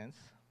instance,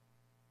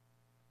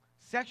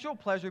 Sexual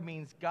pleasure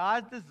means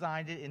God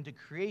designed it into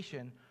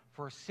creation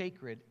for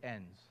sacred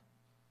ends.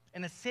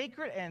 And the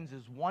sacred ends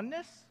is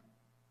oneness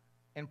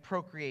and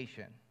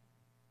procreation.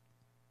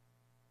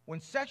 When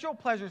sexual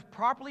pleasure is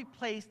properly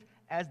placed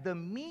as the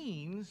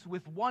means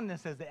with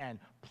oneness as the end,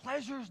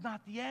 pleasure is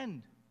not the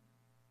end.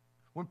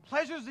 When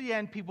pleasure is the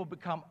end, people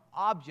become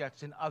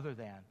objects and other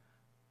than.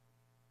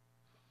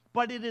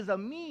 But it is a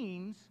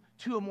means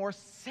to a more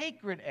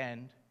sacred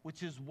end,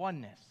 which is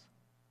oneness.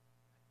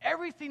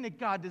 Everything that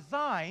God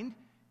designed,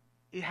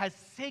 it has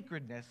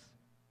sacredness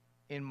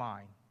in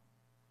mind.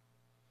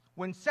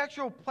 When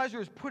sexual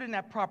pleasure is put in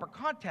that proper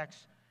context,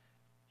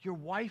 your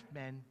wife,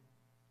 men,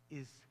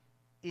 is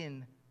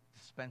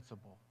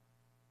indispensable.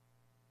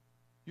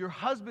 Your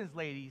husbands,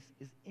 ladies,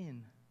 is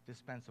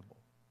indispensable.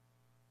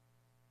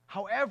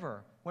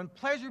 However, when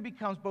pleasure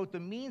becomes both the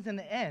means and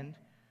the end,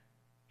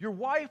 your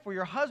wife or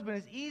your husband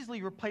is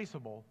easily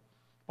replaceable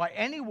by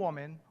any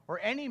woman or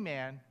any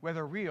man,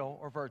 whether real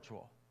or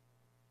virtual.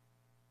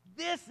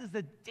 This is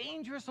the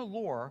dangerous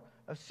allure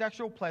of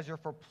sexual pleasure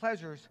for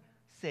pleasure's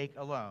sake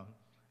alone,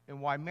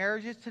 and why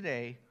marriages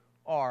today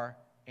are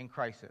in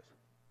crisis.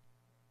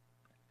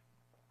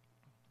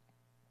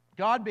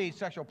 God made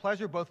sexual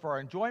pleasure both for our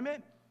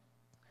enjoyment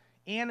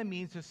and a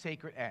means to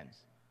sacred ends.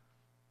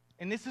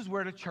 And this is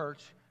where the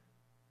church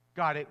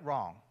got it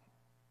wrong.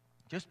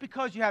 Just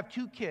because you have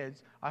 2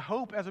 kids, I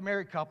hope as a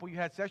married couple you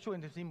had sexual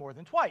intimacy more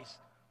than twice.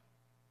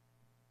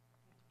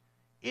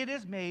 It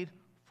is made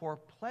for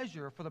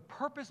pleasure, for the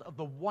purpose of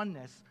the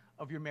oneness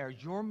of your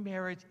marriage. Your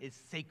marriage is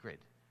sacred.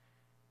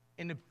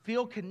 And to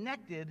feel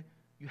connected,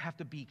 you have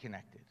to be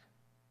connected.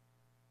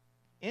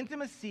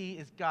 Intimacy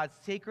is God's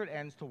sacred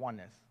ends to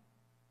oneness.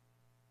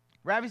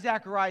 Ravi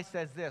Zacharias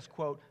says this,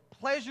 quote,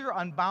 "Pleasure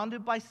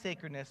unbounded by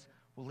sacredness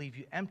will leave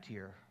you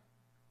emptier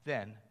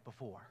than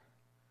before."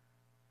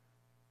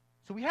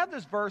 So we have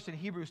this verse in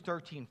Hebrews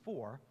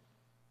 13:4,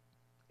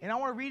 and I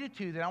want to read it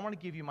to you, then I want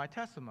to give you my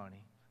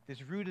testimony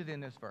that's rooted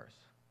in this verse.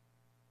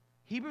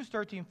 Hebrews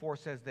 13:4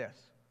 says this,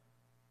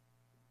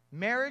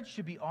 "Marriage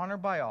should be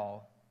honored by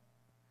all,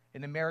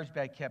 and the marriage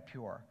bed kept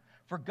pure.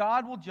 For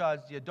God will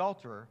judge the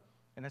adulterer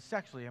and the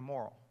sexually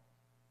immoral."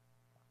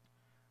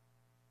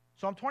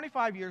 So I'm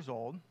 25 years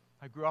old.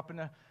 I grew up in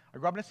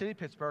the city of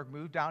Pittsburgh,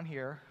 moved down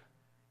here,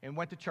 and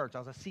went to church. I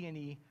was a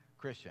C&E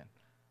Christian,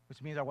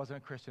 which means I wasn't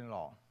a Christian at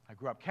all. I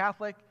grew up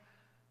Catholic,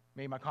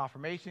 made my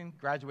confirmation,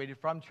 graduated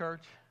from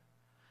church.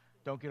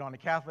 Don't get on the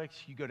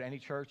Catholics. You go to any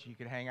church, you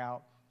can hang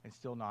out and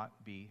still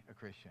not be a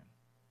Christian.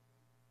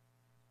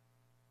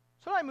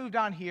 So I moved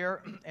down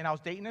here, and I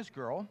was dating this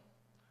girl,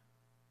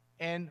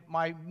 and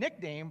my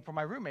nickname for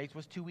my roommates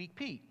was 2 Week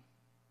Pete.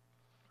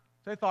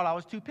 So they thought I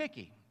was too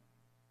picky.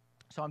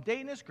 So I'm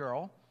dating this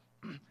girl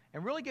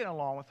and really getting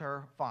along with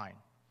her fine.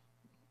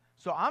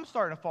 So I'm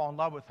starting to fall in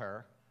love with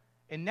her.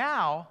 And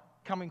now,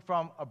 coming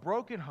from a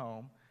broken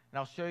home, and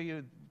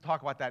I'll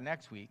talk about that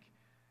next week,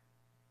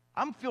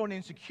 I'm feeling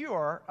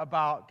insecure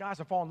about, gosh,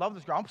 I fall in love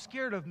with this girl. I'm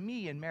scared of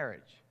me in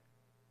marriage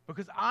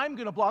because I'm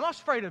going to blow. I'm not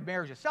afraid of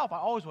marriage itself. I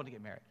always want to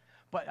get married.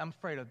 But I'm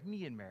afraid of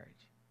me in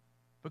marriage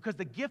because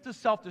the gift of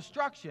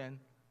self-destruction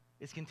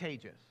is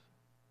contagious.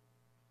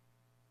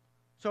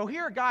 So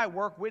here a guy at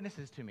work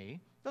witnesses to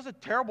me, does a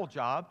terrible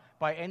job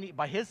by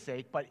his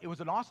sake, but it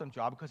was an awesome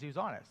job because he was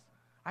honest.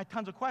 I had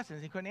tons of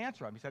questions. He couldn't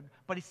answer them.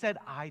 He said,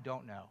 "I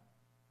don't know."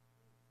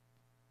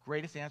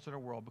 Greatest answer in the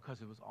world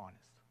because it was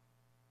honest.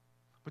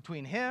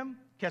 Between him,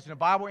 catching a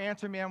Bible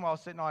answer man while I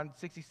was sitting on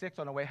 66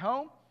 on the way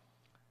home,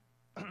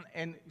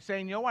 and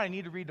saying, "You know what, I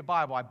need to read the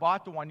Bible." I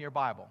bought the one-year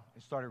Bible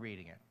and started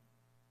reading it.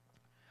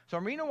 So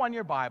I'm reading the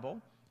one-year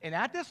Bible, and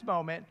at this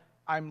moment,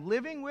 I'm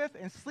living with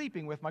and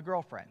sleeping with my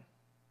girlfriend.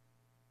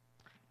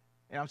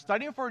 And I'm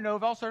studying for a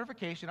Novell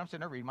certification. I'm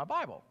sitting there reading my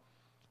Bible.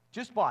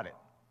 Just bought it.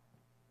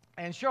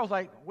 And Cheryl's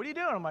like, "What are you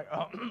doing?" I'm like,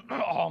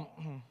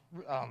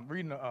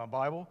 reading the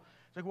Bible.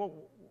 She's like,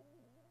 well,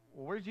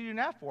 what did you do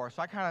that for?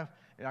 So I kind of,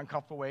 in an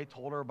uncomfortable way,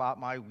 told her about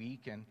my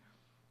week. And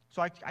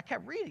so I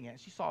kept reading it.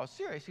 She saw I was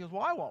serious. She goes,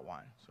 "Well, I want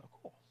one." So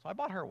cool. So I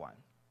bought her one.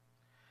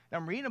 And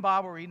I'm reading the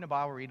Bible.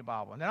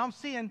 And then I'm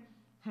seeing,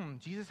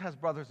 Jesus has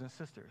brothers and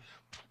sisters.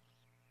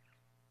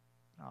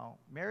 Now,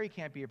 Mary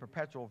can't be a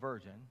perpetual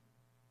virgin.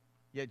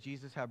 Yet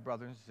Jesus had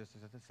brothers and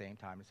sisters at the same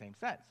time, the same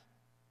sense.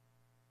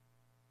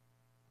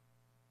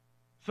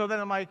 So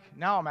then I'm like,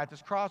 now I'm at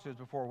this crossroads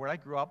before what I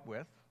grew up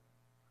with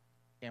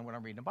and when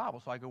I'm reading the Bible.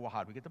 So I go, well,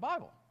 how do we get the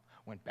Bible?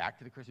 Went back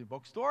to the Christian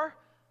bookstore.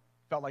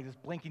 Felt like this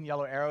blinking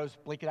yellow arrows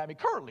blinking at me,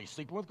 "Currently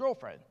sleeping with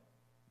girlfriend."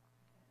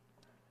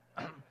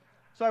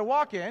 So I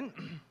walk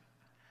in,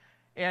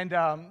 and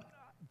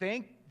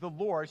thank the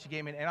Lord, she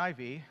gave me an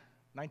NIV,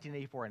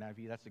 1984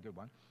 NIV, that's a good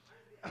one.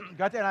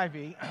 Got the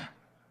NIV.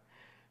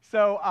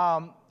 So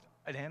an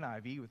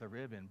NIV with a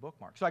ribbon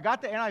bookmark. So I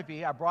got the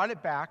NIV, I brought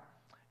it back,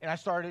 and I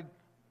started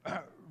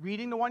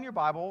reading the one-year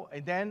Bible,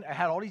 and then I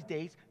had all these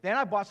dates. Then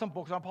I bought some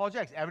books on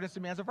apologetics, Evidence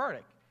Demands a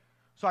Verdict.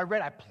 So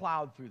I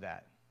plowed through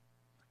that.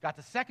 Got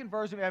the second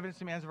version of Evidence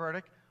Demands a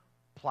Verdict,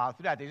 plowed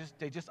through that.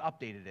 They just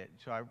updated it,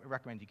 so I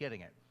recommend you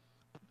getting it.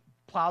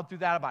 Plowed through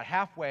that about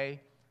halfway,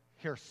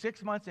 here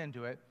 6 months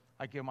into it,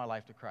 I give my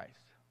life to Christ.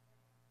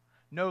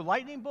 No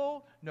lightning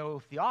bolt, no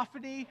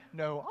theophany,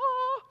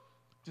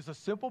 just a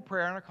simple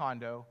prayer in a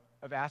condo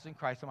of asking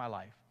Christ in my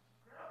life.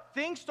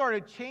 Things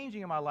started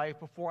changing in my life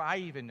before I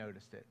even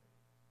noticed it.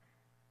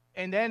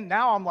 And then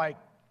now I'm like,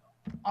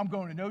 I'm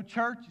going to no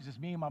church. It's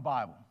just me and my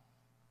Bible.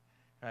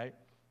 Right?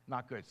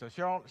 Not good. So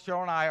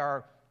Cheryl and I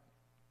are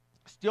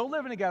still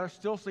living together,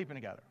 still sleeping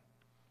together.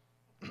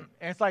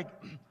 And it's like,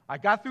 I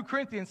got through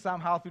Corinthians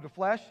somehow through the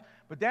flesh,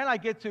 but then I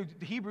get to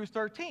Hebrews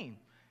 13.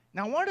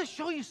 Now, I wanted to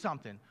show you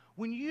something.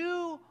 When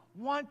you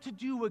want to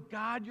do what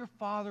God, your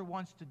Father,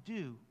 wants to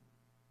do,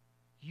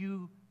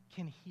 you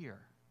can hear.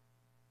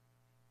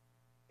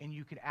 And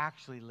you can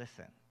actually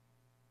listen.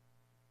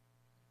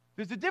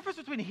 There's a difference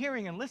between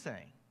hearing and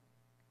listening.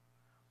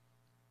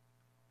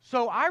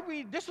 So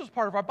this was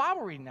part of our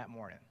Bible reading that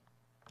morning.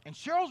 And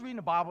Cheryl's reading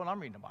the Bible, and I'm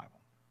reading the Bible.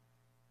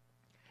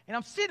 And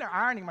I'm sitting there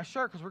ironing my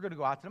shirt because we're going to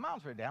go out to the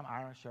mountains for the day. I'm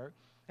ironing my shirt.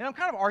 And I'm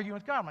kind of arguing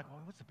with God. I'm like,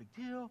 well, what's the big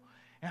deal?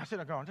 And I'm sitting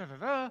there going,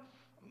 da-da-da.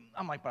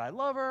 I'm like, but I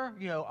love her.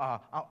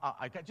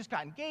 I just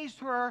got engaged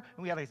to her.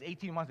 And we had like this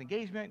 18-month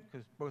engagement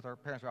because both our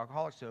parents were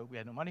alcoholics, so we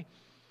had no money.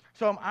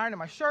 So I'm ironing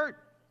my shirt.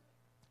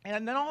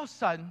 And then all of a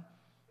sudden,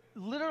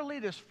 literally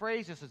this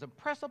phrase just is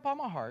impressed upon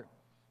my heart: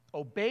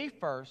 obey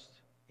first,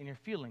 and your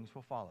feelings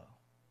will follow.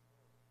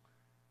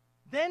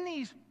 Then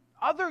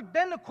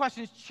the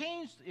questions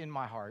changed in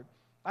my heart.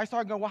 I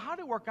started going, well, how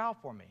did it work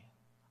out for me?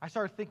 I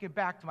started thinking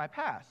back to my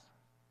past.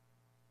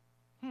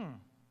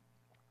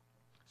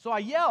 So I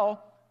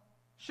yell,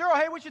 Cheryl,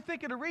 hey, what you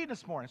thinking of reading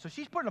this morning? So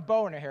she's putting a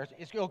bow in her hair.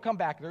 It'll come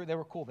back. They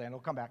were cool then. It'll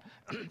come back.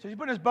 So she's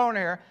putting this bow in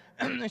her hair,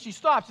 and she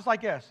stops just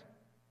like this.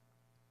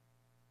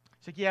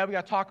 She's like, yeah, we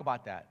got to talk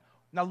about that.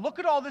 Now look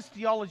at all this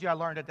theology I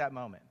learned at that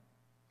moment.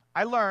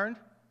 I learned,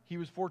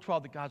 Hebrews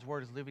 4:12, that God's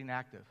word is living and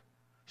active,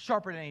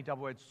 sharper than any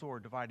double-edged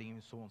sword, dividing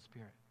even soul and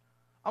spirit.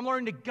 I'm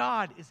learning that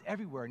God is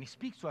everywhere, and he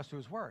speaks to us through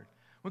his word.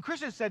 When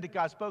Christians said that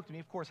God spoke to me,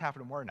 of course, half of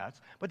them were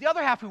nuts. But the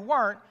other half who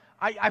weren't,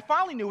 I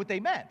finally knew what they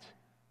meant,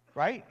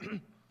 right?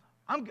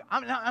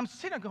 I'm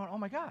sitting there going, oh,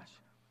 my gosh.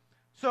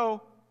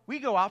 So we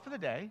go out for the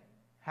day,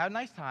 had a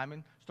nice time,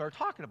 and started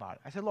talking about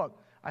it. I said,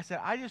 look,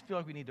 I just feel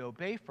like we need to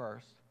obey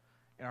first,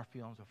 and our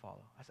feelings will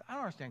follow. I said, I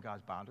don't understand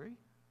God's boundary.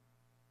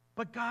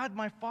 But God,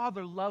 my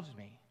Father, loves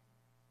me.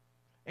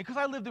 And because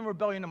I lived in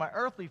rebellion to my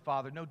earthly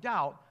father, no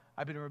doubt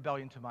I've been in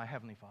rebellion to my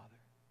heavenly Father.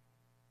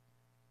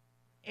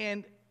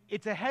 And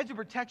it's a hedge of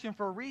protection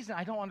for a reason.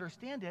 I don't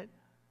understand it,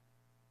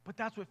 but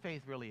that's what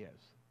faith really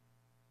is.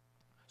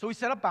 So we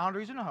set up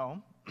boundaries in a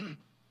home.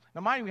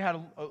 Now, mind you, we had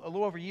a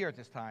little over a year at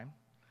this time.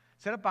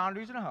 Set up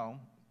boundaries in a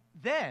home.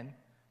 Then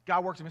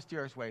God works in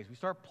mysterious ways. We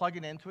start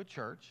plugging into a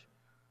church,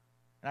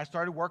 and I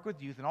started work with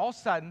youth, and all of a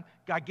sudden,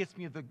 God gets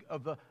me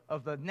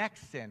of the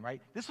next sin,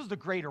 right? This was the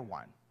greater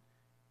one.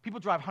 People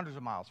drive hundreds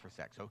of miles for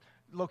sex, so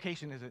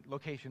location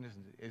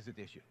isn't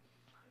the issue.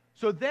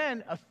 So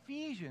then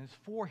Ephesians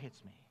 4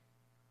 hits me.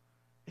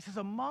 It says,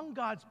 among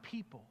God's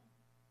people,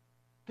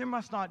 there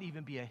must not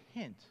even be a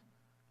hint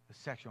of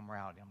sexual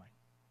immorality. I'm like,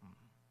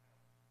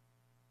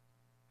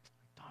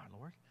 darn,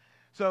 Lord.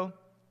 So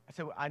I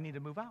said, well, I need to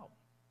move out.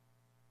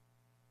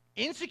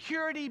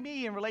 Insecurity,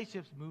 me, in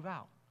relationships, move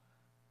out.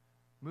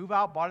 Move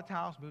out, bought a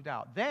house, moved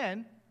out.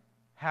 Then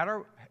had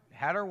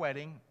our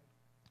wedding,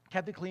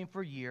 kept it clean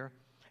for a year.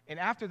 And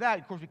after that,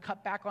 of course, we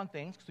cut back on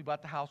things because we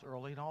bought the house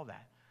early and all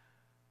that.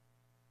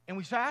 And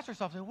we asked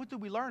ourselves, what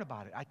did we learn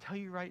about it? I tell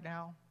you right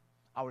now,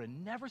 I would have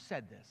never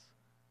said this,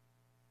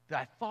 that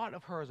I thought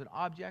of her as an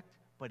object,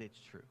 but it's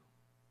true.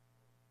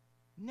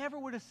 Never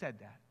would have said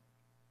that,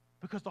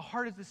 because the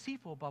heart is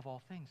deceitful above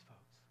all things, folks.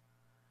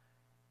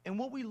 And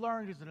what we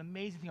learned is an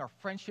amazing thing. Our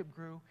friendship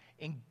grew,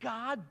 and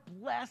God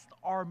blessed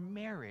our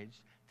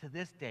marriage to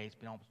this day. It's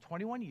been almost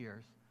 21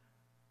 years,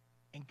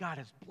 and God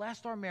has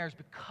blessed our marriage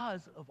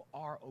because of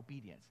our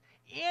obedience.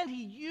 And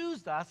he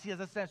used us, he has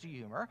a sense of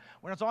humor.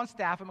 When I was on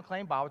staff at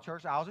McLean Bible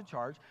Church, I was in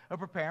charge of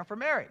preparing for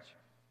marriage.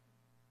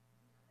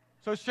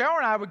 So Cheryl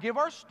and I would give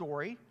our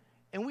story,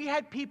 and we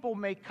had people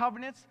make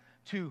covenants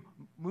to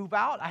move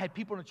out. I had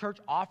people in the church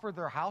offer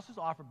their houses,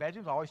 offer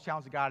bedrooms. I always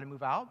challenged the guy to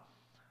move out.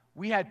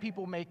 We had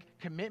people make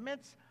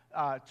commitments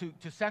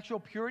to sexual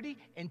purity,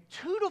 and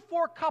 2 to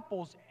 4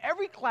 couples,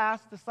 every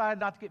class, decided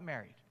not to get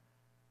married.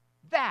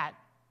 That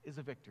is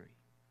a victory.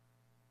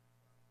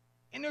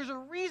 And there's a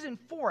reason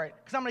for it,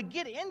 because I'm going to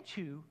get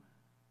into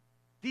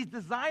these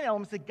design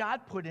elements that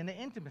God put into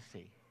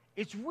intimacy.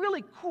 It's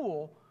really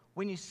cool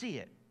when you see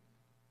it.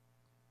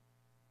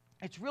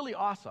 It's really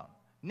awesome.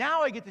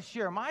 Now I get to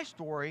share my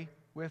story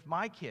with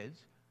my kids,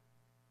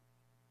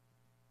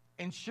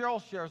 and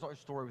Cheryl shares our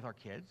story with our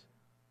kids,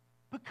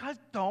 because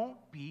don't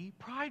be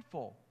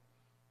prideful.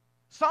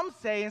 Some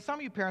say, and some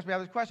of you parents may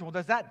have this question,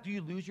 well, do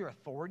you lose your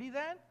authority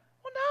then?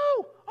 Well,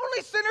 no.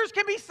 Only sinners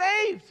can be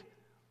saved.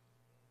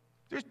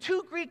 There's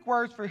 2 Greek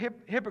words for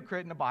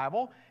hypocrite in the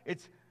Bible.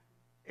 It's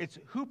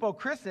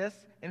hypocrisis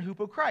and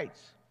hypocrites.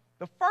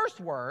 The first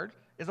word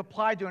is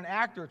applied to an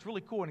actor. It's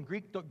really cool in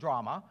Greek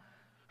drama,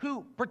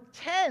 who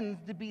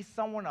pretends to be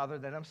someone other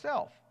than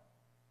himself.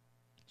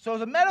 So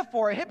as a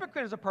metaphor, a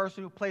hypocrite is a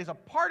person who plays a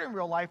part in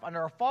real life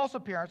under a false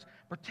appearance,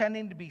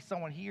 pretending to be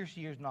someone he or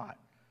she is not.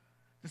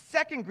 The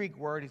second Greek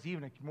word is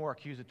even more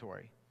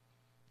accusatory.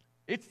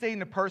 It's saying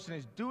the person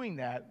is doing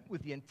that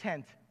with the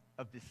intent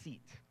of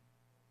deceit.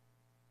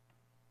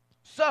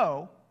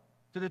 So,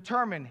 to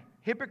determine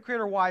hypocrite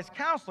or wise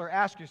counselor,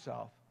 ask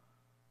yourself,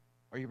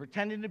 are you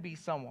pretending to be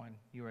someone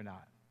you are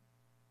not?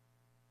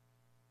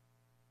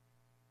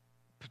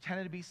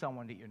 Pretending to be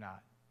someone that you're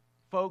not.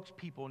 Folks,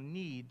 people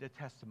need the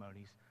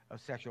testimonies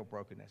of sexual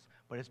brokenness,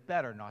 but it's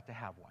better not to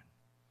have one.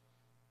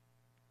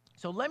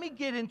 So let me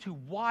get into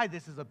why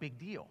this is a big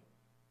deal.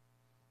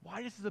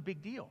 Why this is a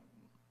big deal.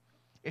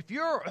 If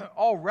you're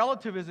all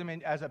relativism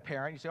as a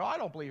parent, you say, oh, I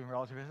don't believe in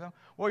relativism.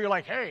 Well, you're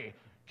like, hey,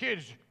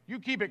 kids, you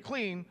keep it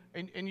clean,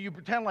 and you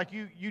pretend like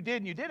you did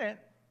and you didn't.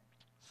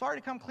 Sorry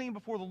to come clean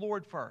before the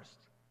Lord first.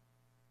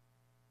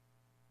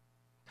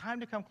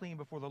 Time to come clean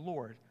before the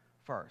Lord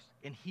first.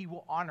 And he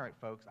will honor it,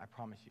 folks, I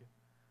promise you.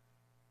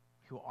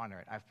 He will honor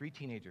it. I have 3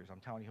 teenagers.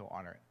 I'm telling you, he'll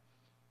honor it.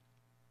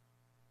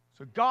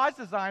 So God's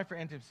design for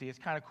intimacy is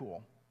kind of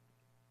cool.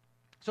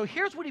 So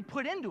here's what he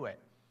put into it,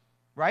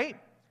 right?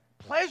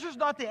 Pleasure's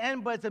not the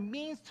end, but it's a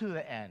means to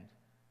the end,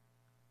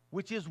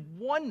 which is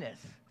oneness.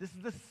 This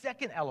is the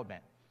second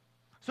element.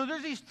 So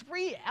there's these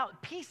 3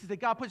 pieces that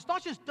God puts. It's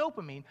not just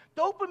dopamine.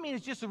 Dopamine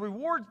is just a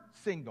reward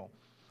signal.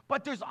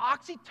 But there's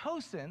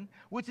oxytocin,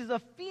 which is a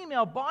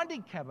female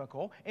bonding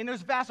chemical, and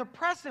there's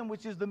vasopressin,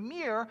 which is the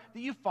mirror that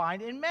you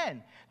find in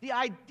men. The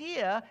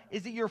idea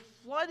is that you're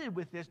flooded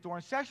with this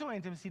during sexual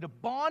intimacy to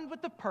bond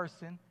with the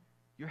person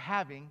you're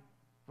having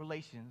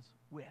relations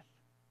with.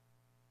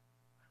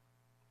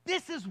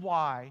 This is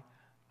why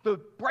the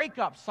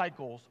breakup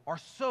cycles are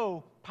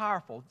so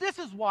powerful. This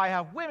is why I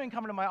have women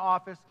come into my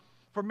office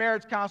for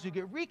marriage counseling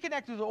who get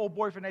reconnected with the old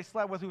boyfriend they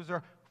slept with who was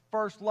their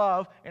first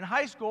love in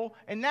high school,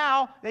 and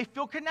now they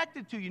feel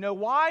connected to. You know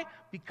why?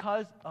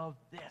 Because of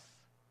this.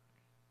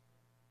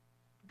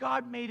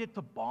 God made it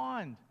to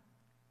bond.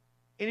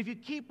 And if you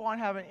keep on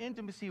having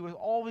intimacy with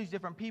all these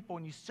different people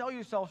and you sell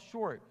yourself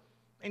short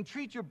and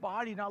treat your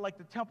body not like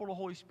the temple of the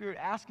Holy Spirit,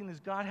 asking,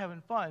 is God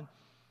having fun?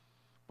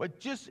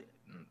 But just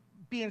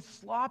being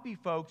sloppy,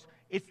 folks,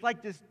 it's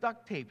like this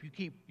duct tape.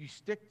 You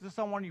stick to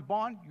someone, you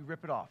bond, you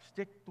rip it off.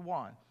 Stick to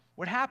one.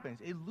 What happens?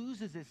 It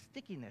loses its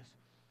stickiness.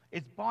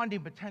 It's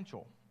bonding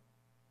potential.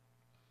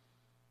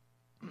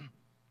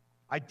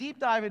 I deep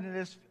dive into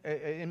this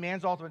in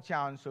Man's Ultimate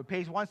Challenge. So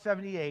page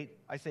 178,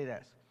 I say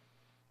this.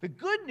 The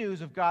good news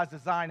of God's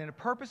design and the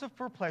purpose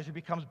for pleasure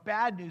becomes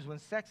bad news when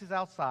sex is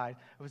outside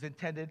of its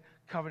intended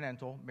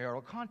covenantal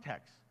marital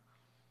context.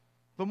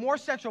 The more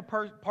sexual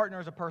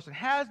partners a person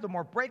has, the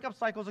more breakup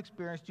cycles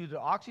experienced due to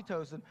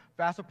oxytocin,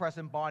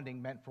 vasopressin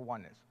bonding meant for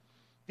oneness.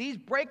 These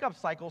breakup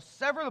cycles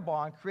sever the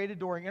bond created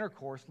during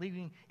intercourse,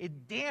 leaving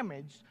it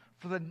damaged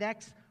for the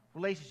next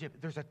relationship.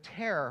 There's a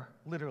tear,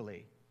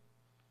 literally.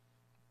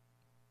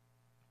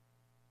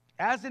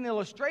 As an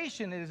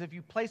illustration, it is if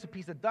you place a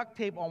piece of duct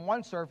tape on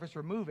one surface,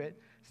 remove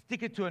it,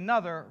 stick it to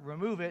another,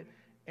 remove it,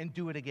 and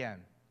do it again.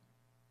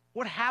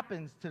 What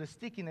happens to the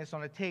stickiness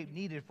on a tape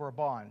needed for a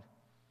bond?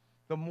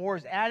 The more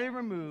is added and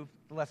removed,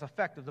 the less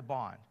effective the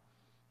bond.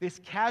 This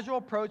casual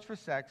approach for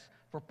sex,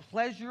 for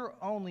pleasure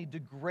only,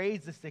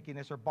 degrades the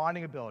stickiness or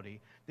bonding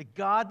ability that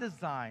God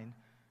designed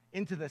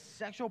into the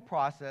sexual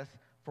process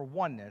for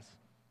oneness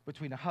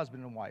between a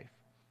husband and wife.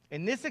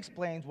 And this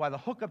explains why the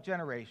hookup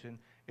generation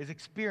is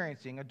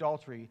experiencing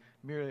adultery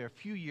merely a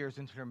few years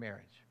into their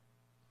marriage.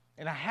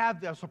 And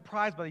I'm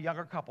surprised by the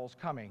younger couples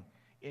coming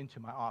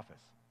into my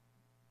office.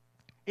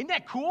 Isn't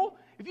that cool?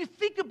 If you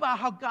think about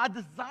how God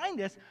designed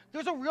this,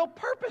 there's a real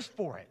purpose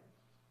for it.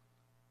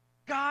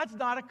 God's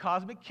not a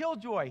cosmic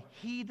killjoy.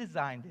 He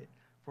designed it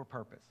for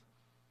purpose.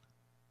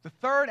 The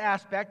third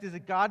aspect is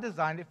that God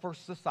designed it for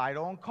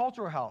societal and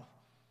cultural health.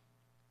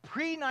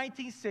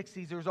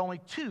 Pre-1960s, there was only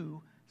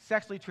 2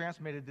 sexually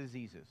transmitted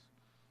diseases.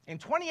 In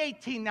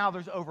 2018, now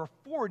there's over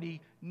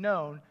 40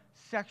 known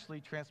sexually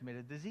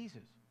transmitted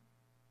diseases.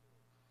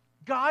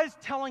 God is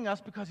telling us,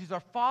 because he's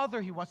our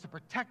Father, he wants to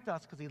protect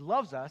us because he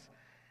loves us,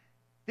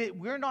 that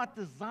we're not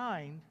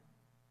designed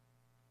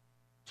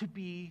to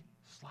be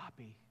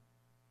sloppy.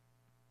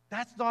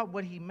 That's not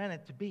what he meant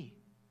it to be.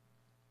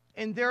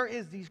 And there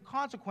is these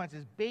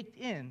consequences baked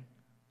in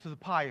to the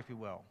pie, if you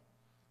will.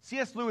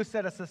 C.S. Lewis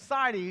said, a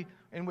society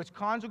in which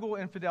conjugal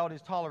infidelity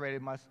is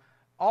tolerated must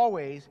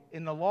always,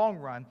 in the long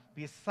run,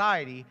 be a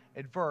society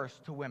adverse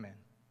to women.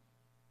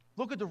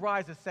 Look at the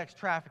rise of sex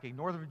trafficking.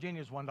 Northern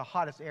Virginia is one of the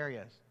hottest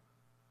areas.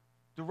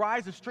 The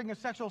rise of string of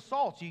sexual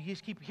assaults you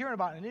just keep hearing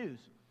about in the news.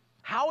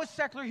 How is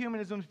secular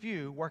humanism's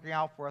view working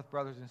out for us,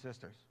 brothers and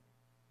sisters?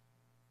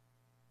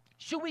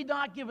 Should we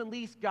not give at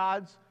least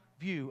God's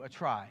view a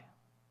try?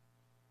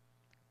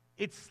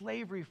 It's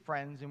slavery,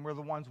 friends, and we're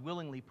the ones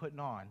willingly putting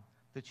on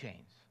the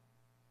chains.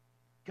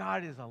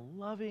 God is a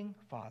loving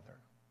Father.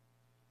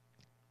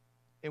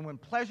 And when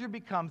pleasure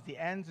becomes the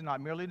ends and not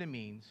merely the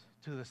means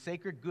to the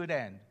sacred good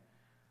end,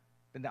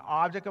 then the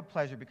object of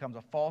pleasure becomes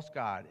a false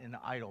god and an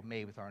idol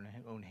made with our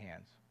own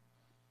hands.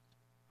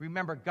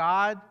 Remember,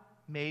 God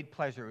made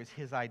pleasure. It was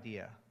his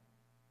idea.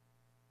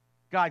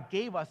 God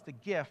gave us the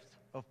gift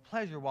of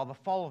pleasure while the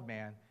fall of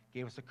man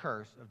gave us a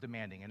curse of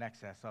demanding an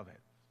excess of it.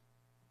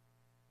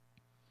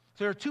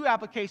 So there are two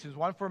applications,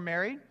 one for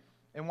married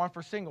and one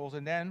for singles,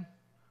 and then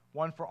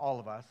one for all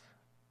of us.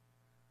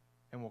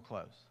 And we'll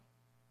close.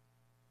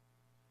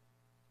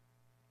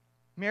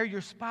 Marry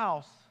your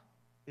spouse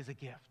is a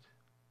gift.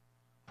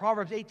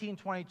 Proverbs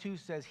 18:22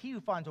 says, "He who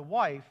finds a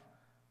wife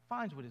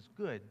finds what is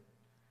good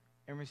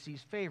and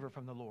receives favor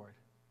from the Lord."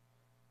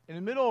 In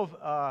the middle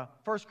of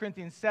 1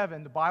 Corinthians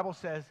 7, the Bible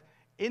says,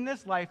 "In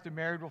this life, the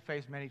married will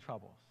face many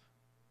troubles."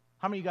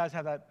 How many of you guys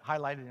have that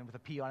highlighted in with a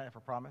P on it for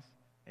promise?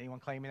 Anyone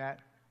claiming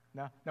that?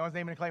 No? No one's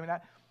naming and claiming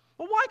that?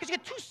 Well, why? Because you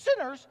get two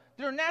sinners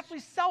that are naturally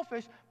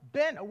selfish,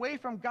 bent away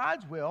from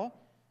God's will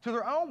to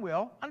their own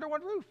will under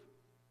one roof.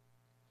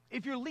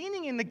 If you're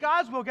leaning into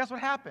God's will, guess what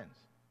happens?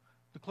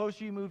 The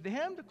closer you move to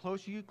Him, the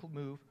closer you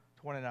move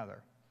to one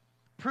another.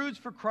 Prudes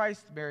for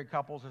Christ, married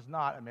couples, is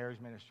not a marriage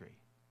ministry.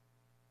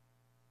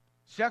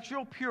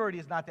 Sexual purity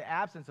is not the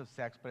absence of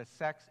sex, but it's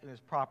sex in its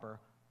proper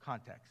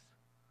context.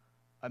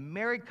 A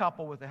married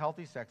couple with a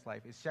healthy sex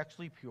life is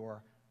sexually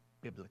pure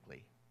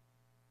biblically.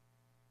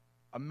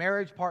 A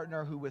marriage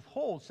partner who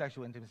withholds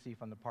sexual intimacy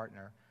from the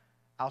partner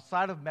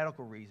outside of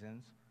medical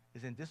reasons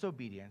is in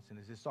disobedience and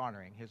is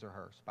dishonoring his or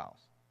her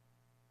spouse.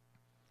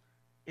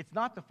 It's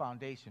not the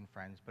foundation,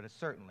 friends, but it's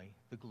certainly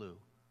the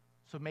glue.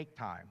 So make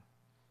time.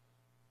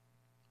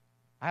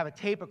 I have a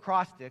tape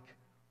acrostic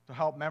to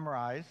help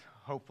memorize,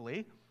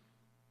 hopefully.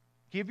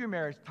 Give your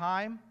marriage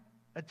time,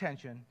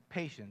 attention,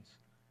 patience,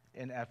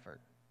 and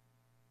effort.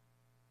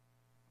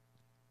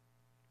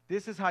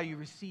 This is how you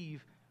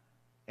receive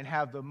and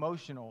have the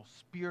emotional,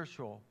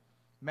 spiritual,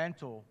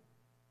 mental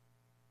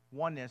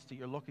oneness that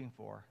you're looking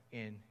for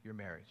in your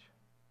marriage.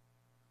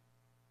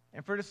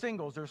 And for the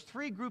singles, there's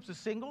three groups of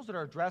singles that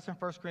are addressed in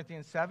 1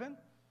 Corinthians 7.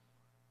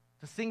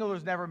 The single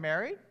who's never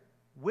married,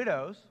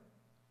 widows,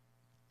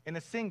 and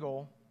a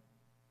single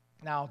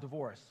now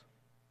divorced.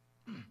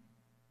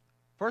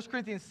 1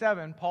 Corinthians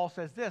 7, Paul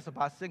says this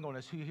about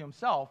singleness, who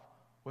himself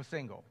was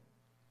single.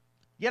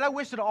 "Yet I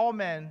wish that all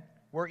men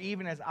were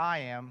even as I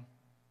am.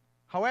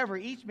 However,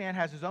 each man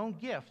has his own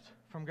gift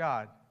from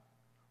God,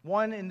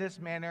 one in this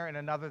manner and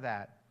another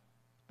that.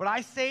 But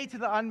I say to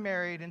the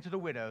unmarried and to the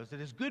widows,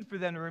 that it is good for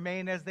them to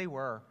remain as they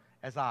were,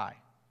 as I.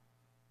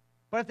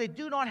 But if they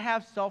do not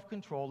have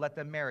self-control, let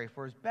them marry,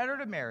 for it is better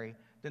to marry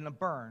than to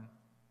burn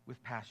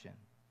with passion.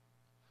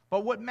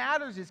 But what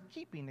matters is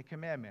keeping the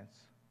commandments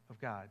of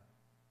God.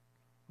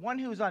 One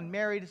who is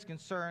unmarried is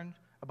concerned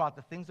about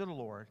the things of the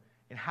Lord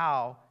and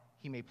how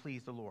he may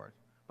please the Lord.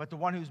 But the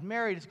one who's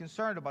married is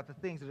concerned about the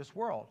things of this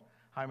world,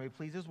 how he may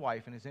please his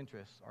wife, and his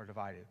interests are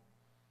divided.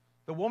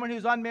 The woman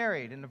who's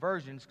unmarried and a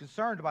virgin is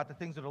concerned about the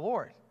things of the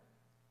Lord,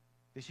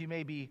 that she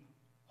may be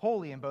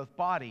holy in both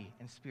body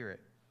and spirit.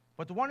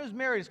 But the one who's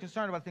married is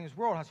concerned about the things of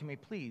the world, how she may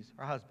please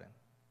her husband."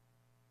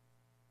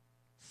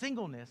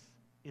 Singleness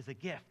is a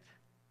gift.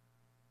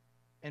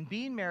 And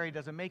being married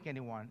doesn't make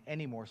anyone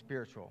any more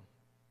spiritual.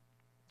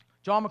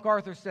 John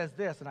MacArthur says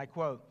this, and I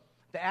quote,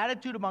 "The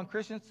attitude among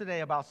Christians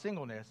today about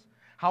singleness,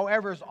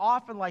 however, is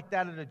often like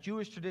that of the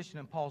Jewish tradition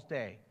in Paul's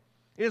day.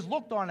 It is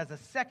looked on as a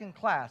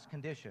second-class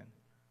condition.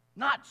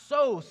 Not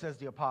so, says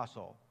the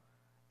apostle.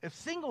 If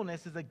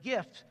singleness is a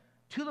gift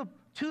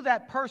to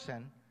that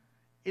person,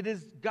 it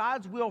is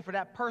God's will for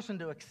that person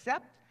to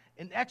accept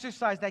and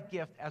exercise that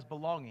gift as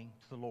belonging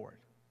to the Lord.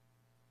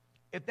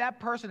 If that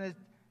person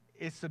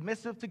is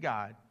submissive to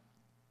God,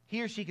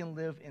 he or she can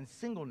live in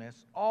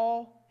singleness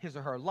all his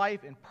or her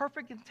life in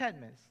perfect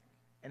contentment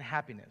and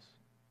happiness.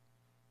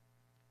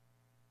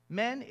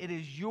 Men, it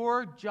is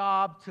your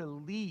job to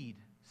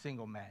lead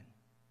single men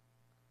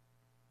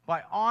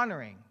by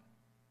honoring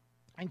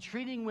and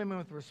treating women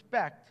with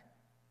respect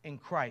in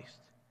Christ.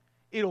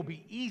 It'll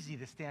be easy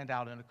to stand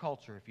out in a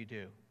culture if you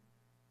do.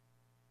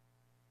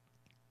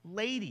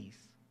 Ladies,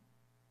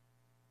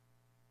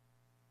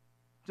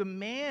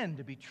 demand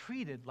to be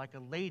treated like a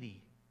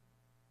lady,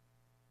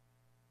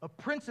 a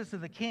princess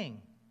of the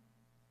king,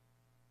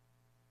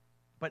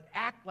 but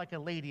act like a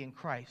lady in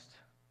Christ.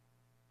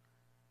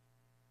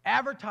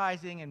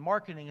 Advertising and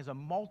marketing is a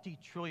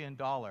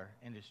multi-trillion-dollar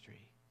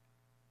industry.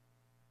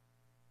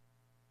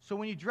 So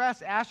when you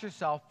dress, ask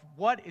yourself,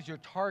 what is your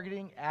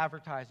targeting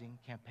advertising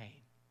campaign?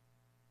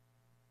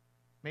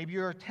 Maybe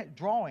you're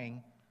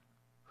drawing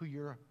who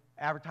your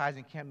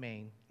advertising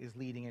campaign is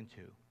leading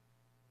into.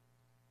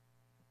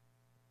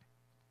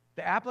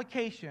 The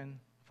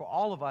application for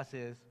all of us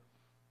is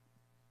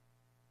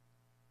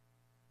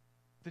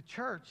the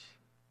church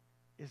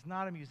is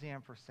not a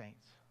museum for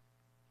saints,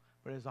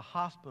 but is a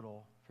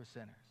hospital for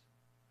sinners,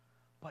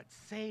 but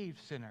saved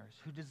sinners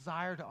who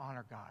desire to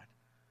honor God.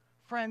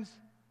 Friends,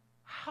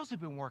 how's it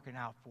been working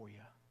out for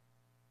you?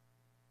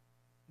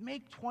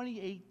 Make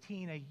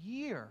 2018 a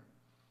year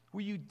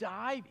where you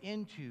dive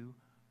into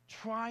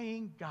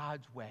trying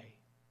God's way.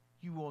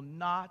 You will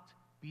not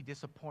be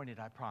disappointed,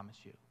 I promise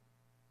you.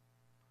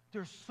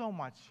 There's so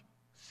much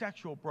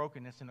sexual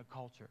brokenness in the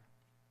culture.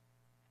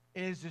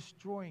 It is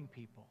destroying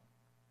people.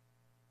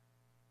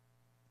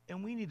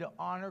 And we need to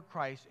honor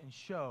Christ and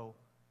show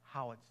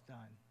how it's done.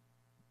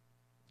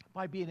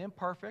 By being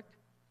imperfect,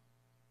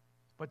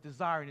 but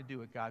desiring to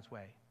do it God's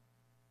way.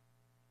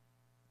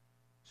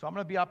 So I'm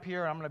going to be up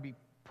here. I'm going to be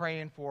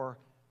praying for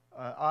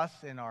us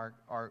and our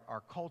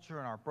culture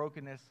and our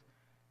brokenness.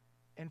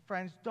 And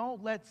friends,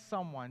 don't let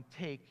someone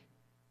take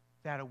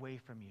that away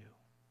from you.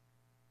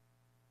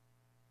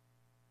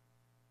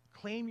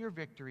 Claim your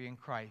victory in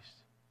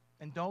Christ.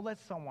 And don't let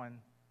someone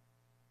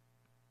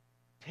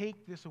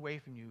take this away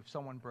from you if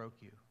someone broke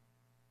you.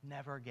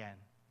 Never again.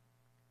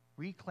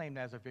 Reclaim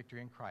that as a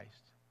victory in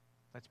Christ.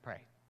 Let's pray.